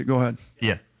repeat it. Go ahead.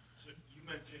 Yeah. So you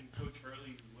mentioned Coach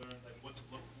Hurley learned what to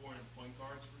look for in point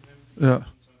guards from him.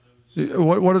 Yeah.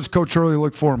 What does Coach Hurley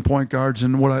look for in point guards?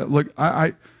 And what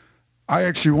I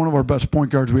actually, one of our best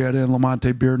point guards we had in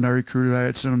Lamonte Bearden, I recruited. I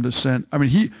had sent him to Sent.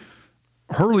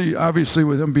 Hurley, obviously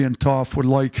with him being tough, would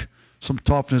like some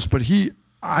toughness. But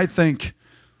I think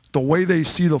the way they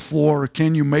see the floor,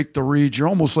 can you make the reads? You're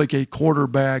almost like a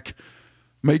quarterback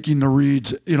making the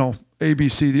reads,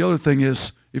 ABC. The other thing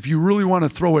is, if you really want to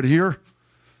throw it here,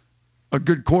 a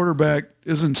good quarterback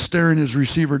isn't staring his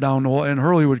receiver down the hole. And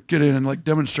Hurley would get in and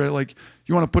demonstrate,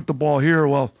 you want to put the ball here.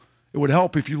 Well, it would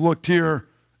help if you looked here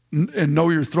and know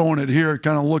you're throwing it here,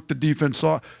 kind of look the defense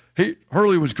off.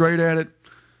 Hurley was great at it.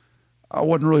 I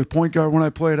wasn't really a point guard when I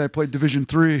played. I played Division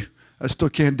III. I still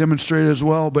can't demonstrate it as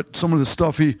well, but some of the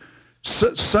stuff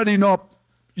setting up,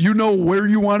 where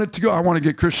you want it to go. I want to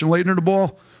get Christian Leitner the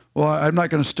ball. Well, I'm not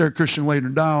going to stare Christian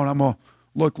Leitner down. I'm going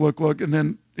to look, and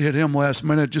then hit him last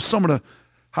minute. Just some of the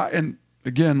and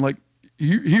again,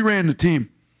 he ran the team.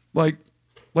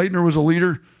 Leitner was a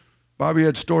leader. Bobby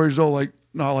had stories, though,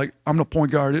 I'm the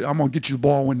point guard. I'm going to get you the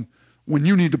ball when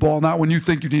you need the ball, not when you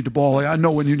think you need the ball. I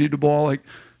know when you need the ball.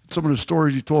 Some of the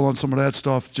stories you told on some of that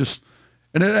stuff,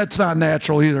 and that's not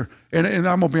natural either. And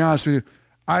I'm going to be honest with you,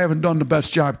 I haven't done the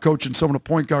best job coaching some of the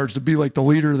point guards to be like the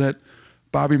leader that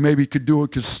Bobby maybe could do it,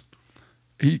 because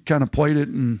he kind of played it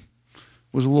and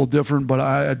was a little different, but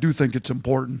I do think it's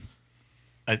important.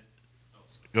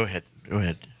 Go ahead.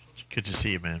 Good to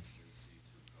see you, man.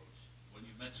 When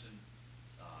you mentioned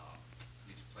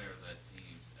these player-led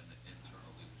teams and the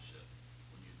internal leadership,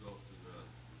 when you go through the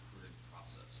recruiting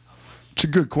process, how much? It's a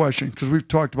good question, because we've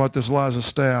talked about this a lot as a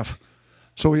staff.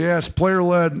 So we asked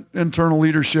player-led internal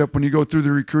leadership when you go through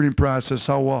the recruiting process,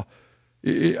 how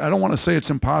I don't want to say it's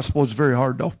impossible. It's very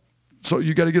hard, though. So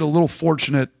you got to get a little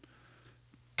fortunate,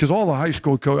 because all the high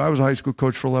school coach, I was a high school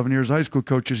coach for 11 years. The high school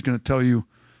coach is going to tell you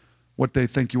what they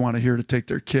think you want to hear to take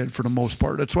their kid for the most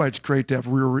part. That's why it's great to have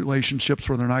real relationships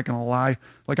where they're not going to lie.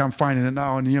 Like I'm finding it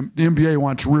now, and the NBA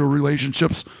wants real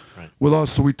relationships with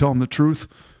us, so we tell them the truth.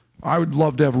 I would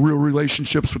love to have real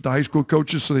relationships with the high school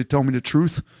coaches so they tell me the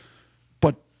truth.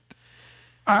 But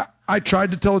I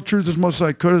tried to tell the truth as much as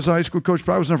I could as a high school coach,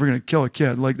 but I was never going to kill a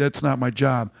kid. Like, that's not my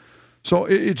job. So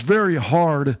it's very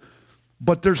hard,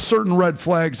 but there's certain red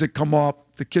flags that come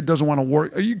up. The kid doesn't want to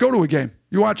work. You go to a game.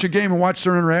 You watch a game and watch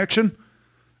their interaction.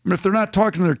 I mean, if they're not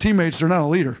talking to their teammates, they're not a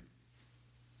leader.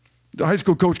 The high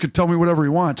school coach could tell me whatever he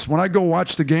wants. When I go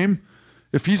watch the game,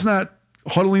 if he's not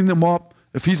huddling them up,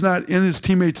 if he's not in his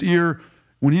teammate's ear,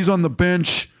 when he's on the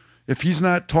bench, if he's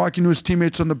not talking to his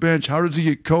teammates on the bench, how does he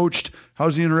get coached? How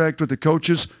does he interact with the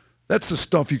coaches? That's the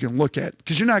stuff you can look at,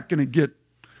 because you're not going to get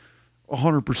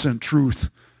 100% truth,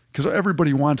 because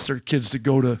everybody wants their kids to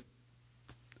go to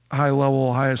high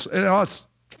level, highest. And us,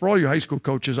 for all you high school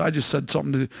coaches, I just said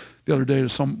something the other day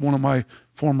to one of my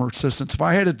former assistants. If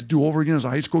I had it to do over again as a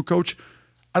high school coach,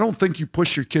 I don't think you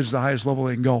push your kids to the highest level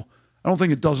they can go. I don't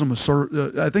think it does them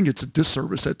I think it's a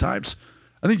disservice at times.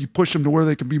 I think you push them to where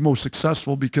they can be most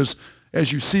successful, because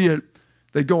as you see it,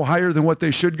 they go higher than what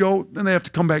they should go, then they have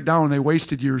to come back down and they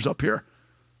wasted years up here.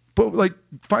 But like,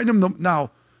 find them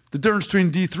now. The difference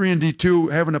between D3 and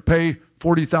D2, having to pay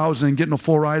 $40,000 and getting a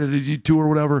full ride at a D2 or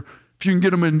whatever, if you can get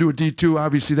them into a D2,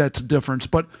 obviously that's a difference.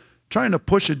 But trying to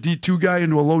push a D2 guy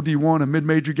into a low D1, a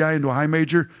mid-major guy into a high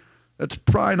major, that's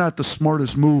probably not the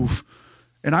smartest move.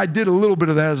 And I did a little bit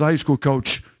of that as a high school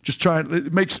coach, just trying.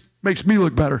 It makes me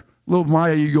look better. A little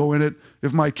my ego in it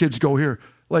if my kids go here.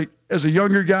 Like, as a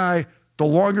younger guy, the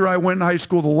longer I went in high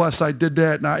school, the less I did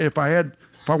that. Now, if I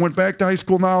went back to high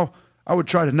school now, I would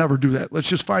try to never do that. Let's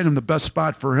just find him the best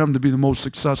spot for him to be the most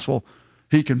successful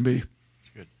he can be.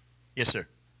 Good. Yes, sir.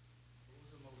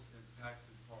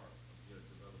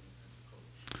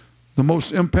 The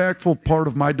most impactful part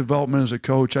of my development as a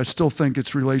coach, I still think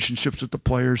it's relationships with the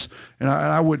players.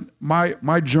 And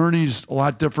my journey's a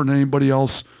lot different than anybody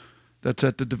else that's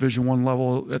at the Division I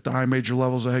level, at the high major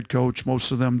level as a head coach.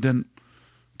 Most of them didn't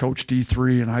coach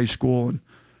D3 in high school.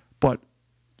 But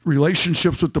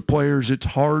relationships with the players, it's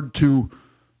hard to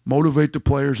motivate the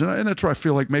players. And that's where I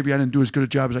feel like maybe I didn't do as good a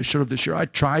job as I should have this year. I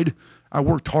tried. I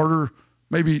worked harder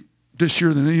maybe this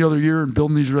year than any other year in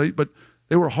building these relationships. But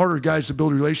they were harder guys to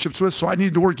build relationships with, so I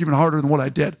needed to work even harder than what I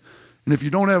did. And if you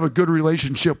don't have a good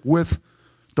relationship with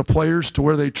the players to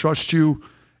where they trust you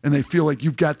and they feel like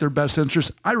you've got their best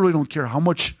interest, I really don't care how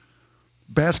much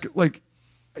not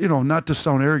to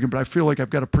sound arrogant, but I feel like I've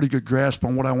got a pretty good grasp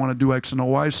on what I want to do X and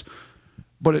O-wise.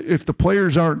 But if the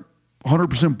players aren't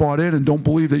 100% bought in and don't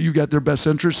believe that you got their best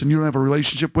interest and you don't have a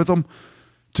relationship with them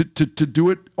to do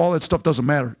it, all that stuff doesn't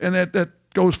matter. And that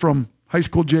goes from high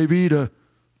school JV to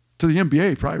the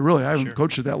NBA, probably, really. I haven't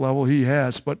coached at that level. He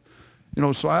has. But,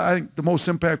 so I think the most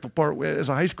impactful part, as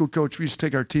a high school coach, we used to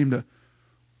take our team to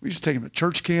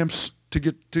church camps to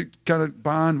kind of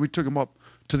bond. We took them up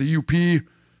to the UP.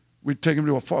 We'd take them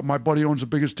to my buddy owns the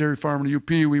biggest dairy farm in the UP.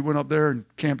 We went up there and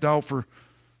camped out for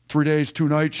 3 days, 2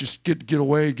 nights, just get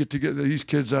away, get together. These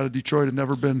kids out of Detroit had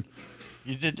never been.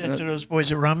 You did that to those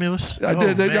boys at Romulus? I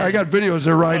did. I got videos.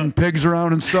 They're riding pigs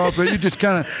around and stuff. But you just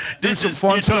kind of do some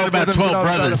fun stuff. You're talking about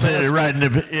 12 brothers riding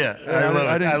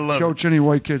I didn't coach any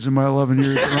white kids in my 11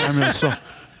 years at Romulus. So,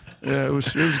 yeah, it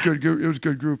was good. It was a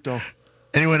good group, though.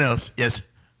 Anyone else? Yes.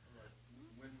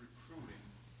 When recruiting,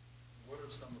 what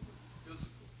are some of the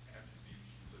physical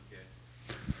attributes you look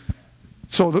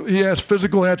at? So he asked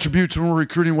physical attributes when we're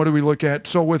recruiting. What do we look at?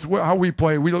 So with how we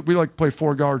play, we like to play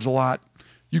 4 guards a lot.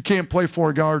 You can't play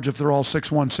 4 guards if they're all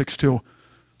 6'1", 6'2".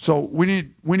 So we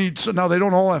need. So now they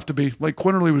don't all have to be. Like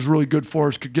Quinterly was really good for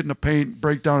us. Could get in the paint,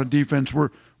 break down a defense.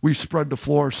 We spread the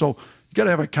floor. So you got to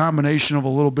have a combination of a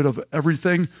little bit of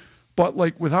everything. But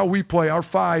like with how we play, our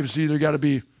 5s either got to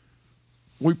be.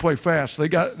 We play fast. They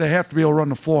have to be able to run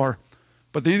the floor,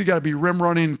 but they either got to be rim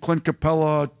running, Clint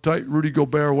Capella, tight Rudy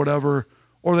Gobert, whatever,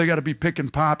 or they got to be pick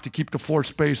and pop to keep the floor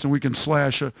space, and we can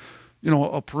slash a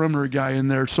perimeter guy in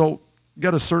there. So.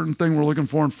 Got a certain thing we're looking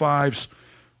for in 5s.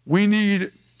 We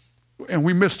need, and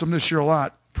we missed them this year a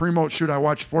lot. Primo, I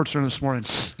watched SportsCenter this morning.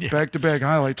 Yeah. Back-to-back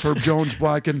highlights. Herb Jones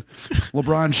blocking.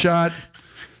 LeBron shot.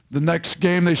 The next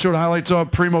game they showed highlights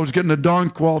of Primo's getting a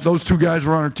dunk. Well, those 2 guys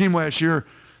were on our team last year.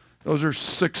 Those are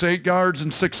 6'8" guards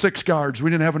and 6'6" guards.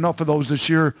 We didn't have enough of those this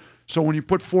year. So when you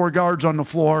put 4 guards on the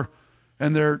floor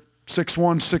and they're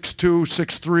 6'1", 6'2",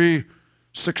 6'3",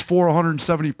 6'4",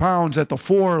 170 pounds at the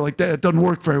 4, like that, it doesn't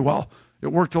work very well.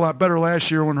 It worked a lot better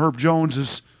last year when Herb Jones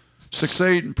is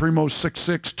 6'8" and Primo's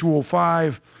 6'6",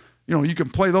 205. You know, you can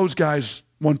play those guys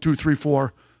 1, 2, 3,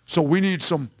 4. So we need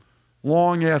some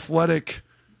long, athletic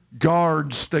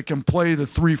guards that can play the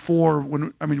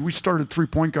 3-4. We started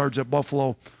 3-point guards at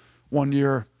Buffalo one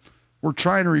year. We're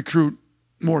trying to recruit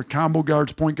more combo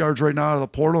guards, point guards right now out of the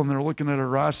portal, and they're looking at a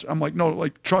roster. I'm like, no,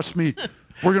 like, trust me,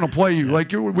 we're going to play you.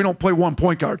 Like, we don't play one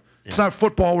point guard. Yeah. It's not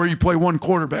football where you play one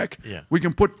quarterback. Yeah. We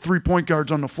can put 3 point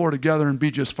guards on the floor together and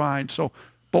be just fine. So,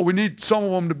 but we need some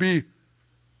of them to be a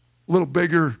little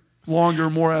bigger, longer,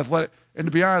 more athletic. And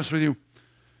to be honest with you,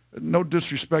 no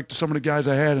disrespect to some of the guys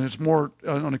I had, and it's more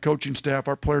on the coaching staff,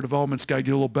 our player development's got to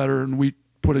get a little better, and we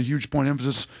put a huge point of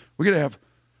emphasis. We got to have,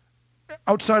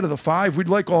 outside of the 5, we'd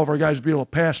like all of our guys to be able to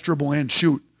pass, dribble, and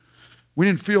shoot. We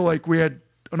didn't feel like we had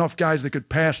enough guys that could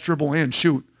pass, dribble, and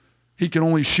shoot. He can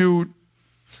only shoot.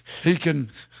 He can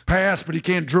pass, but he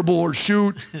can't dribble or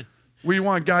shoot. We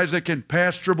want guys that can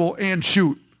pass, dribble, and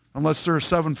shoot, unless they're a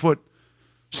 7-foot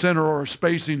center or a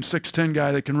spacing 6'10"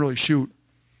 guy that can really shoot.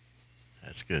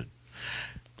 That's good.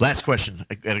 Last question.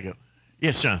 I got to go.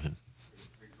 Yes, Jonathan.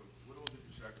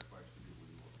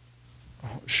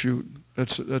 Oh, shoot.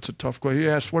 That's a tough question. He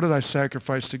asked, what did I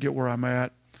sacrifice to get where I'm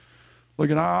at? Like,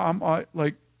 and I'm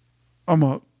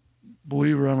a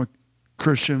believer. I'm a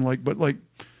Christian. But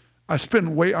I spend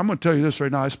I'm going to tell you this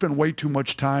right now. I spent way too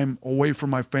much time away from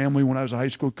my family when I was a high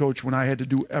school coach, when I had to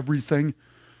do everything,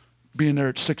 being there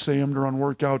at 6 a.m. to run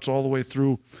workouts all the way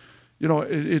through. You know,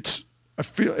 I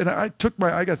feel, and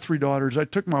I got 3 daughters. I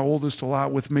took my oldest a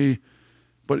lot with me,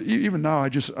 but even now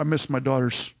I missed my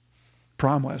daughter's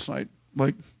prom last night.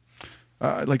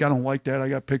 I don't like that. I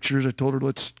got pictures. I told her,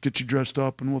 let's get you dressed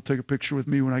up and we'll take a picture with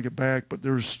me when I get back. But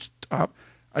I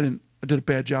did a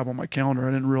bad job on my calendar.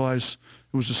 I didn't realize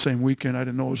it was the same weekend. I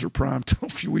didn't know it was her prom until a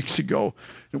few weeks ago.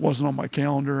 It wasn't on my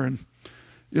calendar. And,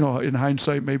 you know, in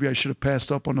hindsight, maybe I should have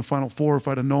passed up on the Final Four if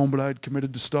I'd have known, but I had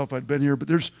committed to stuff. I'd been here. But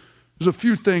there's a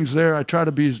few things there. I try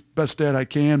to be as best dad I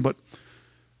can, but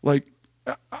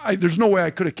there's no way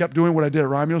I could have kept doing what I did at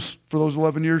Romulus for those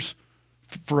 11 years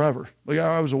forever.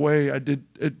 I was away.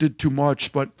 It did too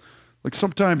much, but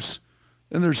sometimes,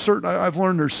 and there's certain, I've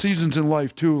learned there's seasons in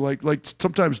life too. Like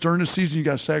sometimes during the season you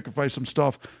got to sacrifice some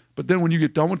stuff, but then when you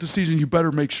get done with the season, you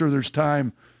better make sure there's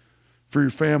time for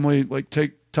your family,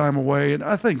 take time away. And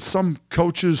I think some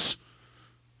coaches,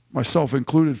 myself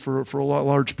included for a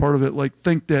large part of it,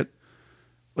 think that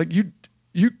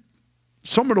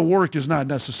some of the work is not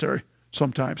necessary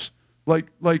sometimes. And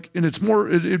it's more,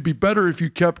 it'd be better if you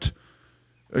kept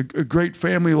a great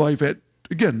family life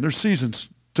again, there's seasons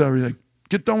to everything.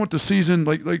 Get done with the season.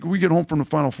 Like we get home from the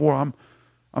Final Four,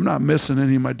 I'm not missing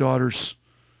any of my daughters.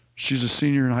 She's a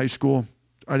senior in high school.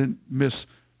 I didn't miss,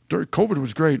 COVID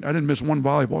was great. I didn't miss one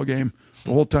volleyball game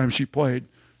the whole time she played.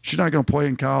 She's not going to play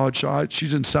in college. So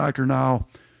she's in soccer now.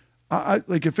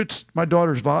 If it's my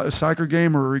daughter's soccer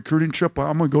game or a recruiting trip,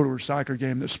 I'm going to go to her soccer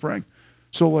game this spring.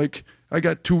 So I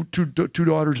got two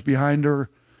daughters behind her.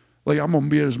 I'm going to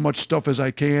be at as much stuff as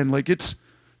I can. It's,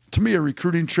 to me, a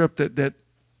recruiting trip that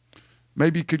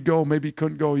maybe could go, maybe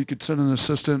couldn't go. You could send an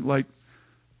assistant.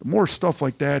 More stuff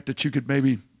like that you could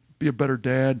maybe be a better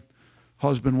dad,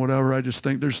 husband, whatever. I just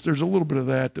think there's a little bit of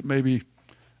that maybe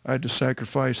I had to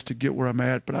sacrifice to get where I'm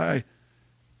at. But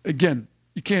again,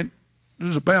 you can't,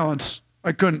 there's a balance.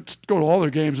 I couldn't go to all their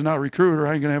games and not recruit, or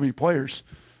I ain't going to have any players.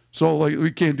 So,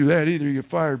 we can't do that either. You get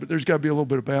fired. But there's got to be a little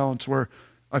bit of balance where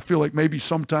I feel like maybe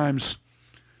sometimes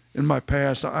in my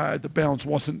past, the balance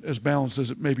wasn't as balanced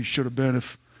as it maybe should have been.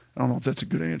 I don't know if that's a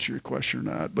good answer to your question or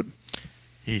not. But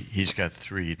he's got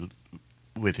 3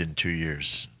 within 2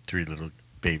 years, 3 little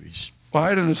babies. Well, I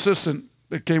had an assistant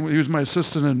that he was my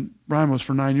assistant in Romulus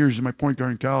for 9 years in my point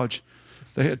guard in college.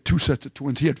 They had 2 sets of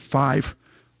twins. He had 5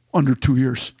 under 2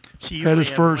 years. Had his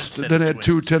first, then had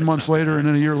 2 10 months later, and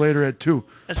then a year later had 2.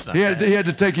 That's not he bad. had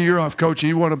to take a year off coaching.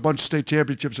 He won a bunch of state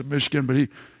championships at Michigan, but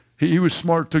he was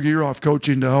smart, took a year off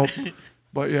coaching to help.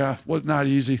 But yeah, was not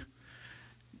easy.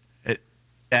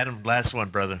 Adam, last one,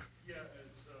 brother. Yeah,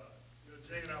 it's,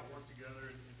 Jay and I work together,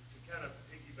 and to kind of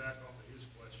piggyback off of his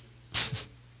question,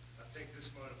 I think this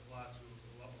might apply to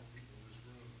a lot more people in this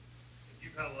room. And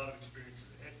you've had a lot of experience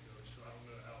as a head coach, so I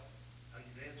don't know how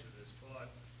you'd answer this,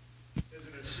 but as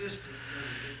an assistant, you're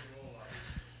in a different role,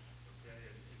 obviously, okay?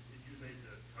 And you made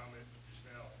the comment just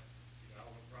now, I'd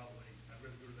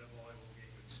rather go to that volleyball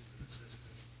game than sit an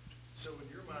assistant. So in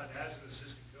your mind, as an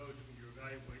assistant coach, when you're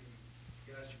evaluating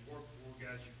guys you work for,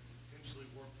 guys you potentially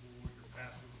work for, your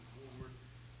path moving forward,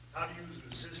 how do you as an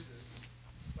assistant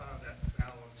find that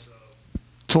balance of?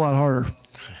 It's a lot harder.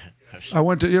 I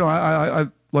went to, I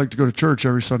like to go to church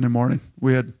every Sunday morning.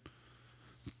 We had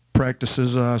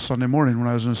practices Sunday morning when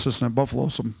I was an assistant at Buffalo.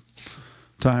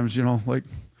 Sometimes, like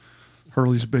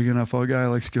Hurley's a big NFL guy,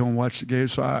 likes to get home and watch the game.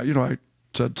 So, I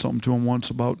said something to him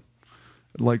once about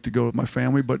I'd like to go with my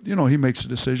family, but, he makes a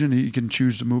decision. He can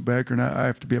choose to move back or not. I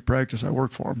have to be at practice. I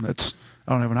work for him. I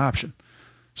don't have an option.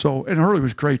 So, and Hurley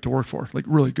was great to work for, like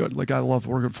really good. Like I loved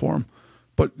working for him.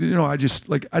 But, I just,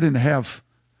 like I didn't have,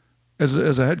 as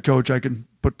a head coach, I can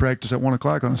put practice at 1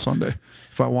 o'clock on a Sunday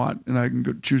if I want, and I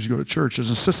can choose to go to church. As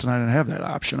an assistant, I didn't have that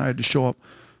option. I had to show up.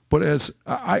 But as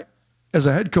a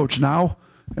head coach now,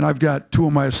 and I've got 2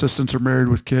 of my assistants are married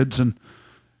with kids, and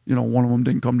one of them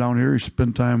didn't come down here. He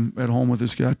spent time at home with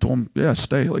his kid. I told him, yeah,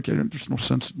 stay. Like, there's no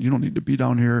sense. You don't need to be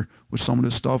down here with some of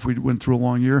this stuff. We went through a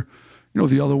long year.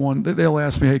 The other one, they'll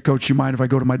ask me, hey, coach, you mind if I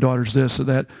go to my daughter's this or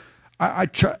that? I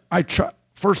try.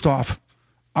 First off,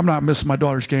 I'm not missing my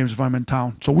daughter's games if I'm in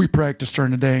town. So we practice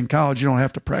during the day. In college, you don't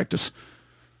have to practice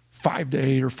 5 to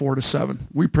 8 or 4 to 7.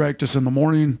 We practice in the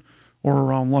morning or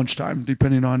around lunchtime,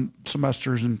 depending on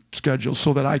semesters and schedules,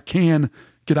 so that I can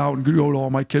get out and go to all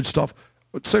my kids' stuff.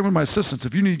 But same with my assistants.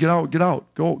 If you need to get out, get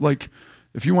out. Go. Like,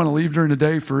 if you want to leave during the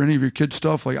day for any of your kids'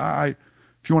 stuff, like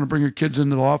if you want to bring your kids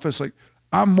into the office, like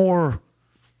I'm more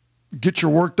get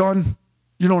your work done.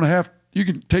 You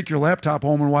can take your laptop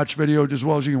home and watch video as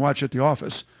well as you can watch at the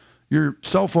office. Your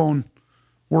cell phone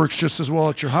works just as well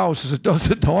at your house as it does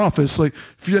at the office. Like,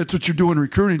 if that's what you're doing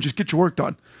recruiting, just get your work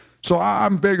done. So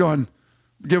I'm big on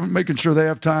making sure they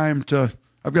have time to.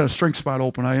 I've got a strength spot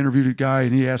open. I interviewed a guy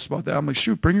and he asked about that. I'm like,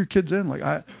 shoot, bring your kids in. Like,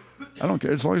 I don't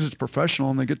care as long as it's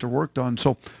professional and they get their work done.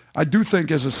 So I do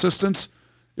think as assistants,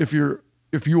 if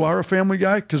you are a family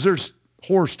guy, because there's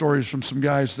horror stories from some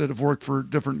guys that have worked for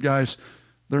different guys.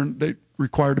 They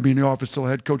required to be in the office till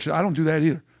head coach. I don't do that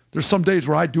either. There's some days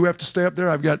where I do have to stay up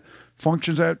there. I've got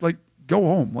functions go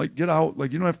home, like get out.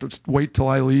 Like, you don't have to wait till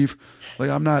I leave. Like,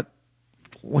 I'm not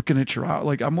looking at your out.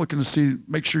 Like, I'm looking to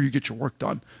make sure you get your work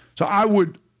done. So I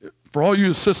would, for all you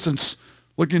assistants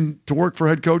looking to work for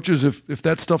head coaches,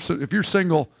 if you're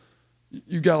single,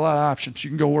 you got a lot of options. You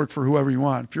can go work for whoever you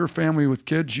want. If you're a family with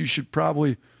kids, you should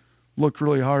probably look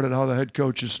really hard at how the head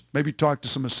coach is. Maybe talk to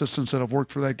some assistants that have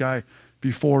worked for that guy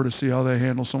before to see how they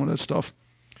handle some of that stuff.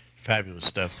 Fabulous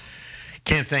stuff.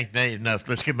 Can't thank Nate enough.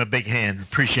 Let's give him a big hand.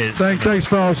 Appreciate it. Thanks,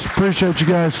 fellas. Appreciate you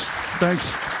guys.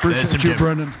 Thanks. Appreciate you,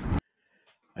 Brendan.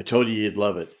 I told you you'd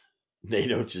love it.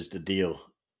 Nate Oats is the deal.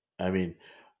 I mean,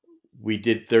 we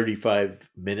did 35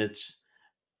 minutes,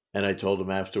 and I told him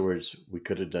afterwards we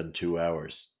could have done 2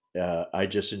 hours. I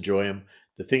just enjoy him.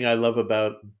 The thing I love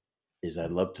about him is I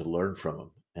love to learn from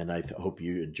him, and I hope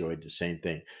you enjoyed the same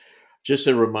thing. Just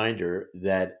a reminder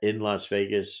that in Las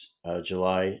Vegas,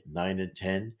 July 9 and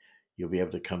 10, you'll be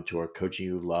able to come to our Coaching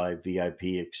You Live VIP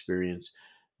experience.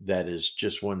 That is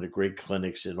just one of the great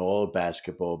clinics in all of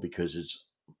basketball because it's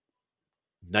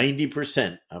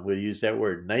 90%, I'm going to use that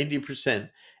word, 90%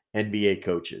 NBA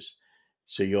coaches.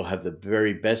 So you'll have the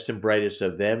very best and brightest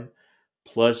of them,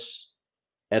 plus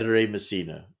Ettore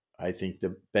Messina, I think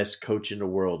the best coach in the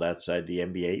world outside the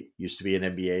NBA. Used to be an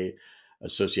NBA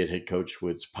associate head coach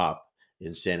with Pop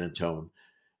in San Antonio,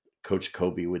 Coach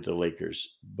Kobe with the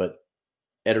Lakers. But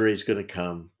Ettore is going to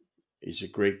come. He's a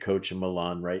great coach in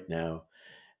Milan right now.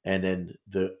 And then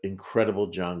the incredible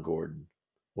John Gordon,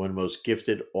 one of the most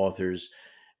gifted authors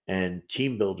and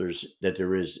team builders that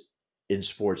there is in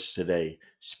sports today,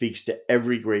 speaks to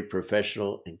every great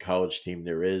professional and college team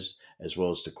there is, as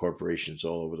well as to corporations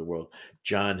all over the world.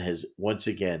 John has, once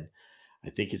again, I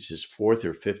think it's his 4th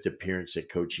or 5th appearance at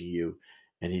Coaching You,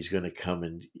 and he's going to come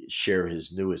and share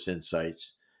his newest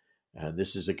insights.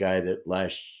 This is a guy that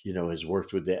has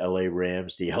worked with the LA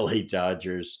Rams, the LA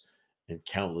Dodgers, and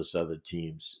countless other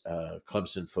teams,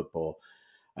 Clemson football.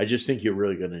 I just think you're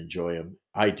really going to enjoy him.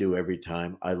 I do every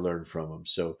time. I learn from him.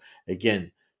 So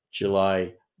again,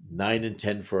 July 9 and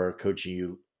 10 for our Coaching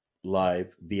You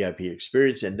Live VIP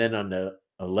experience. And then on the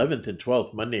 11th and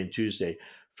 12th, Monday and Tuesday,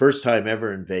 first time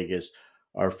ever in Vegas,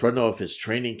 our front office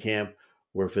training camp,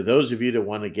 where for those of you that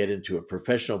want to get into a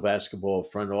professional basketball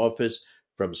front office,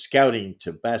 from scouting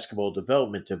to basketball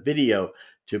development to video,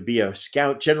 to be a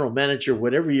scout, general manager,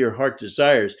 whatever your heart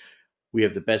desires, we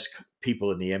have the best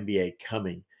people in the NBA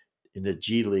coming, in the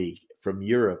G League from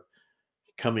Europe,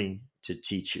 coming to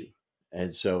teach you.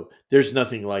 And so there's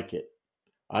nothing like it.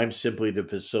 I'm simply the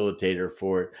facilitator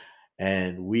for it.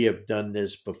 And we have done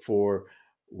this before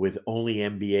with only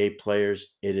NBA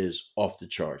players. It is off the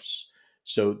charts.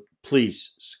 So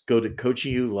please go to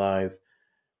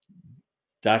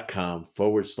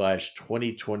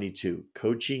coachingyoulive.com/2022.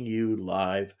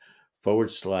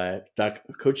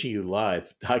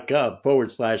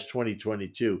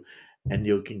 coachingyoulive.com/2022, and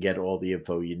you can get all the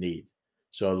info you need.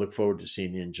 So I look forward to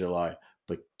seeing you in July.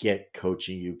 But get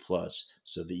Coaching You Plus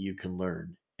so that you can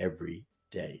learn every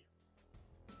day.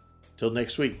 Till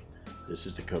next week, this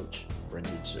is the coach,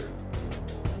 Brendan Suhr.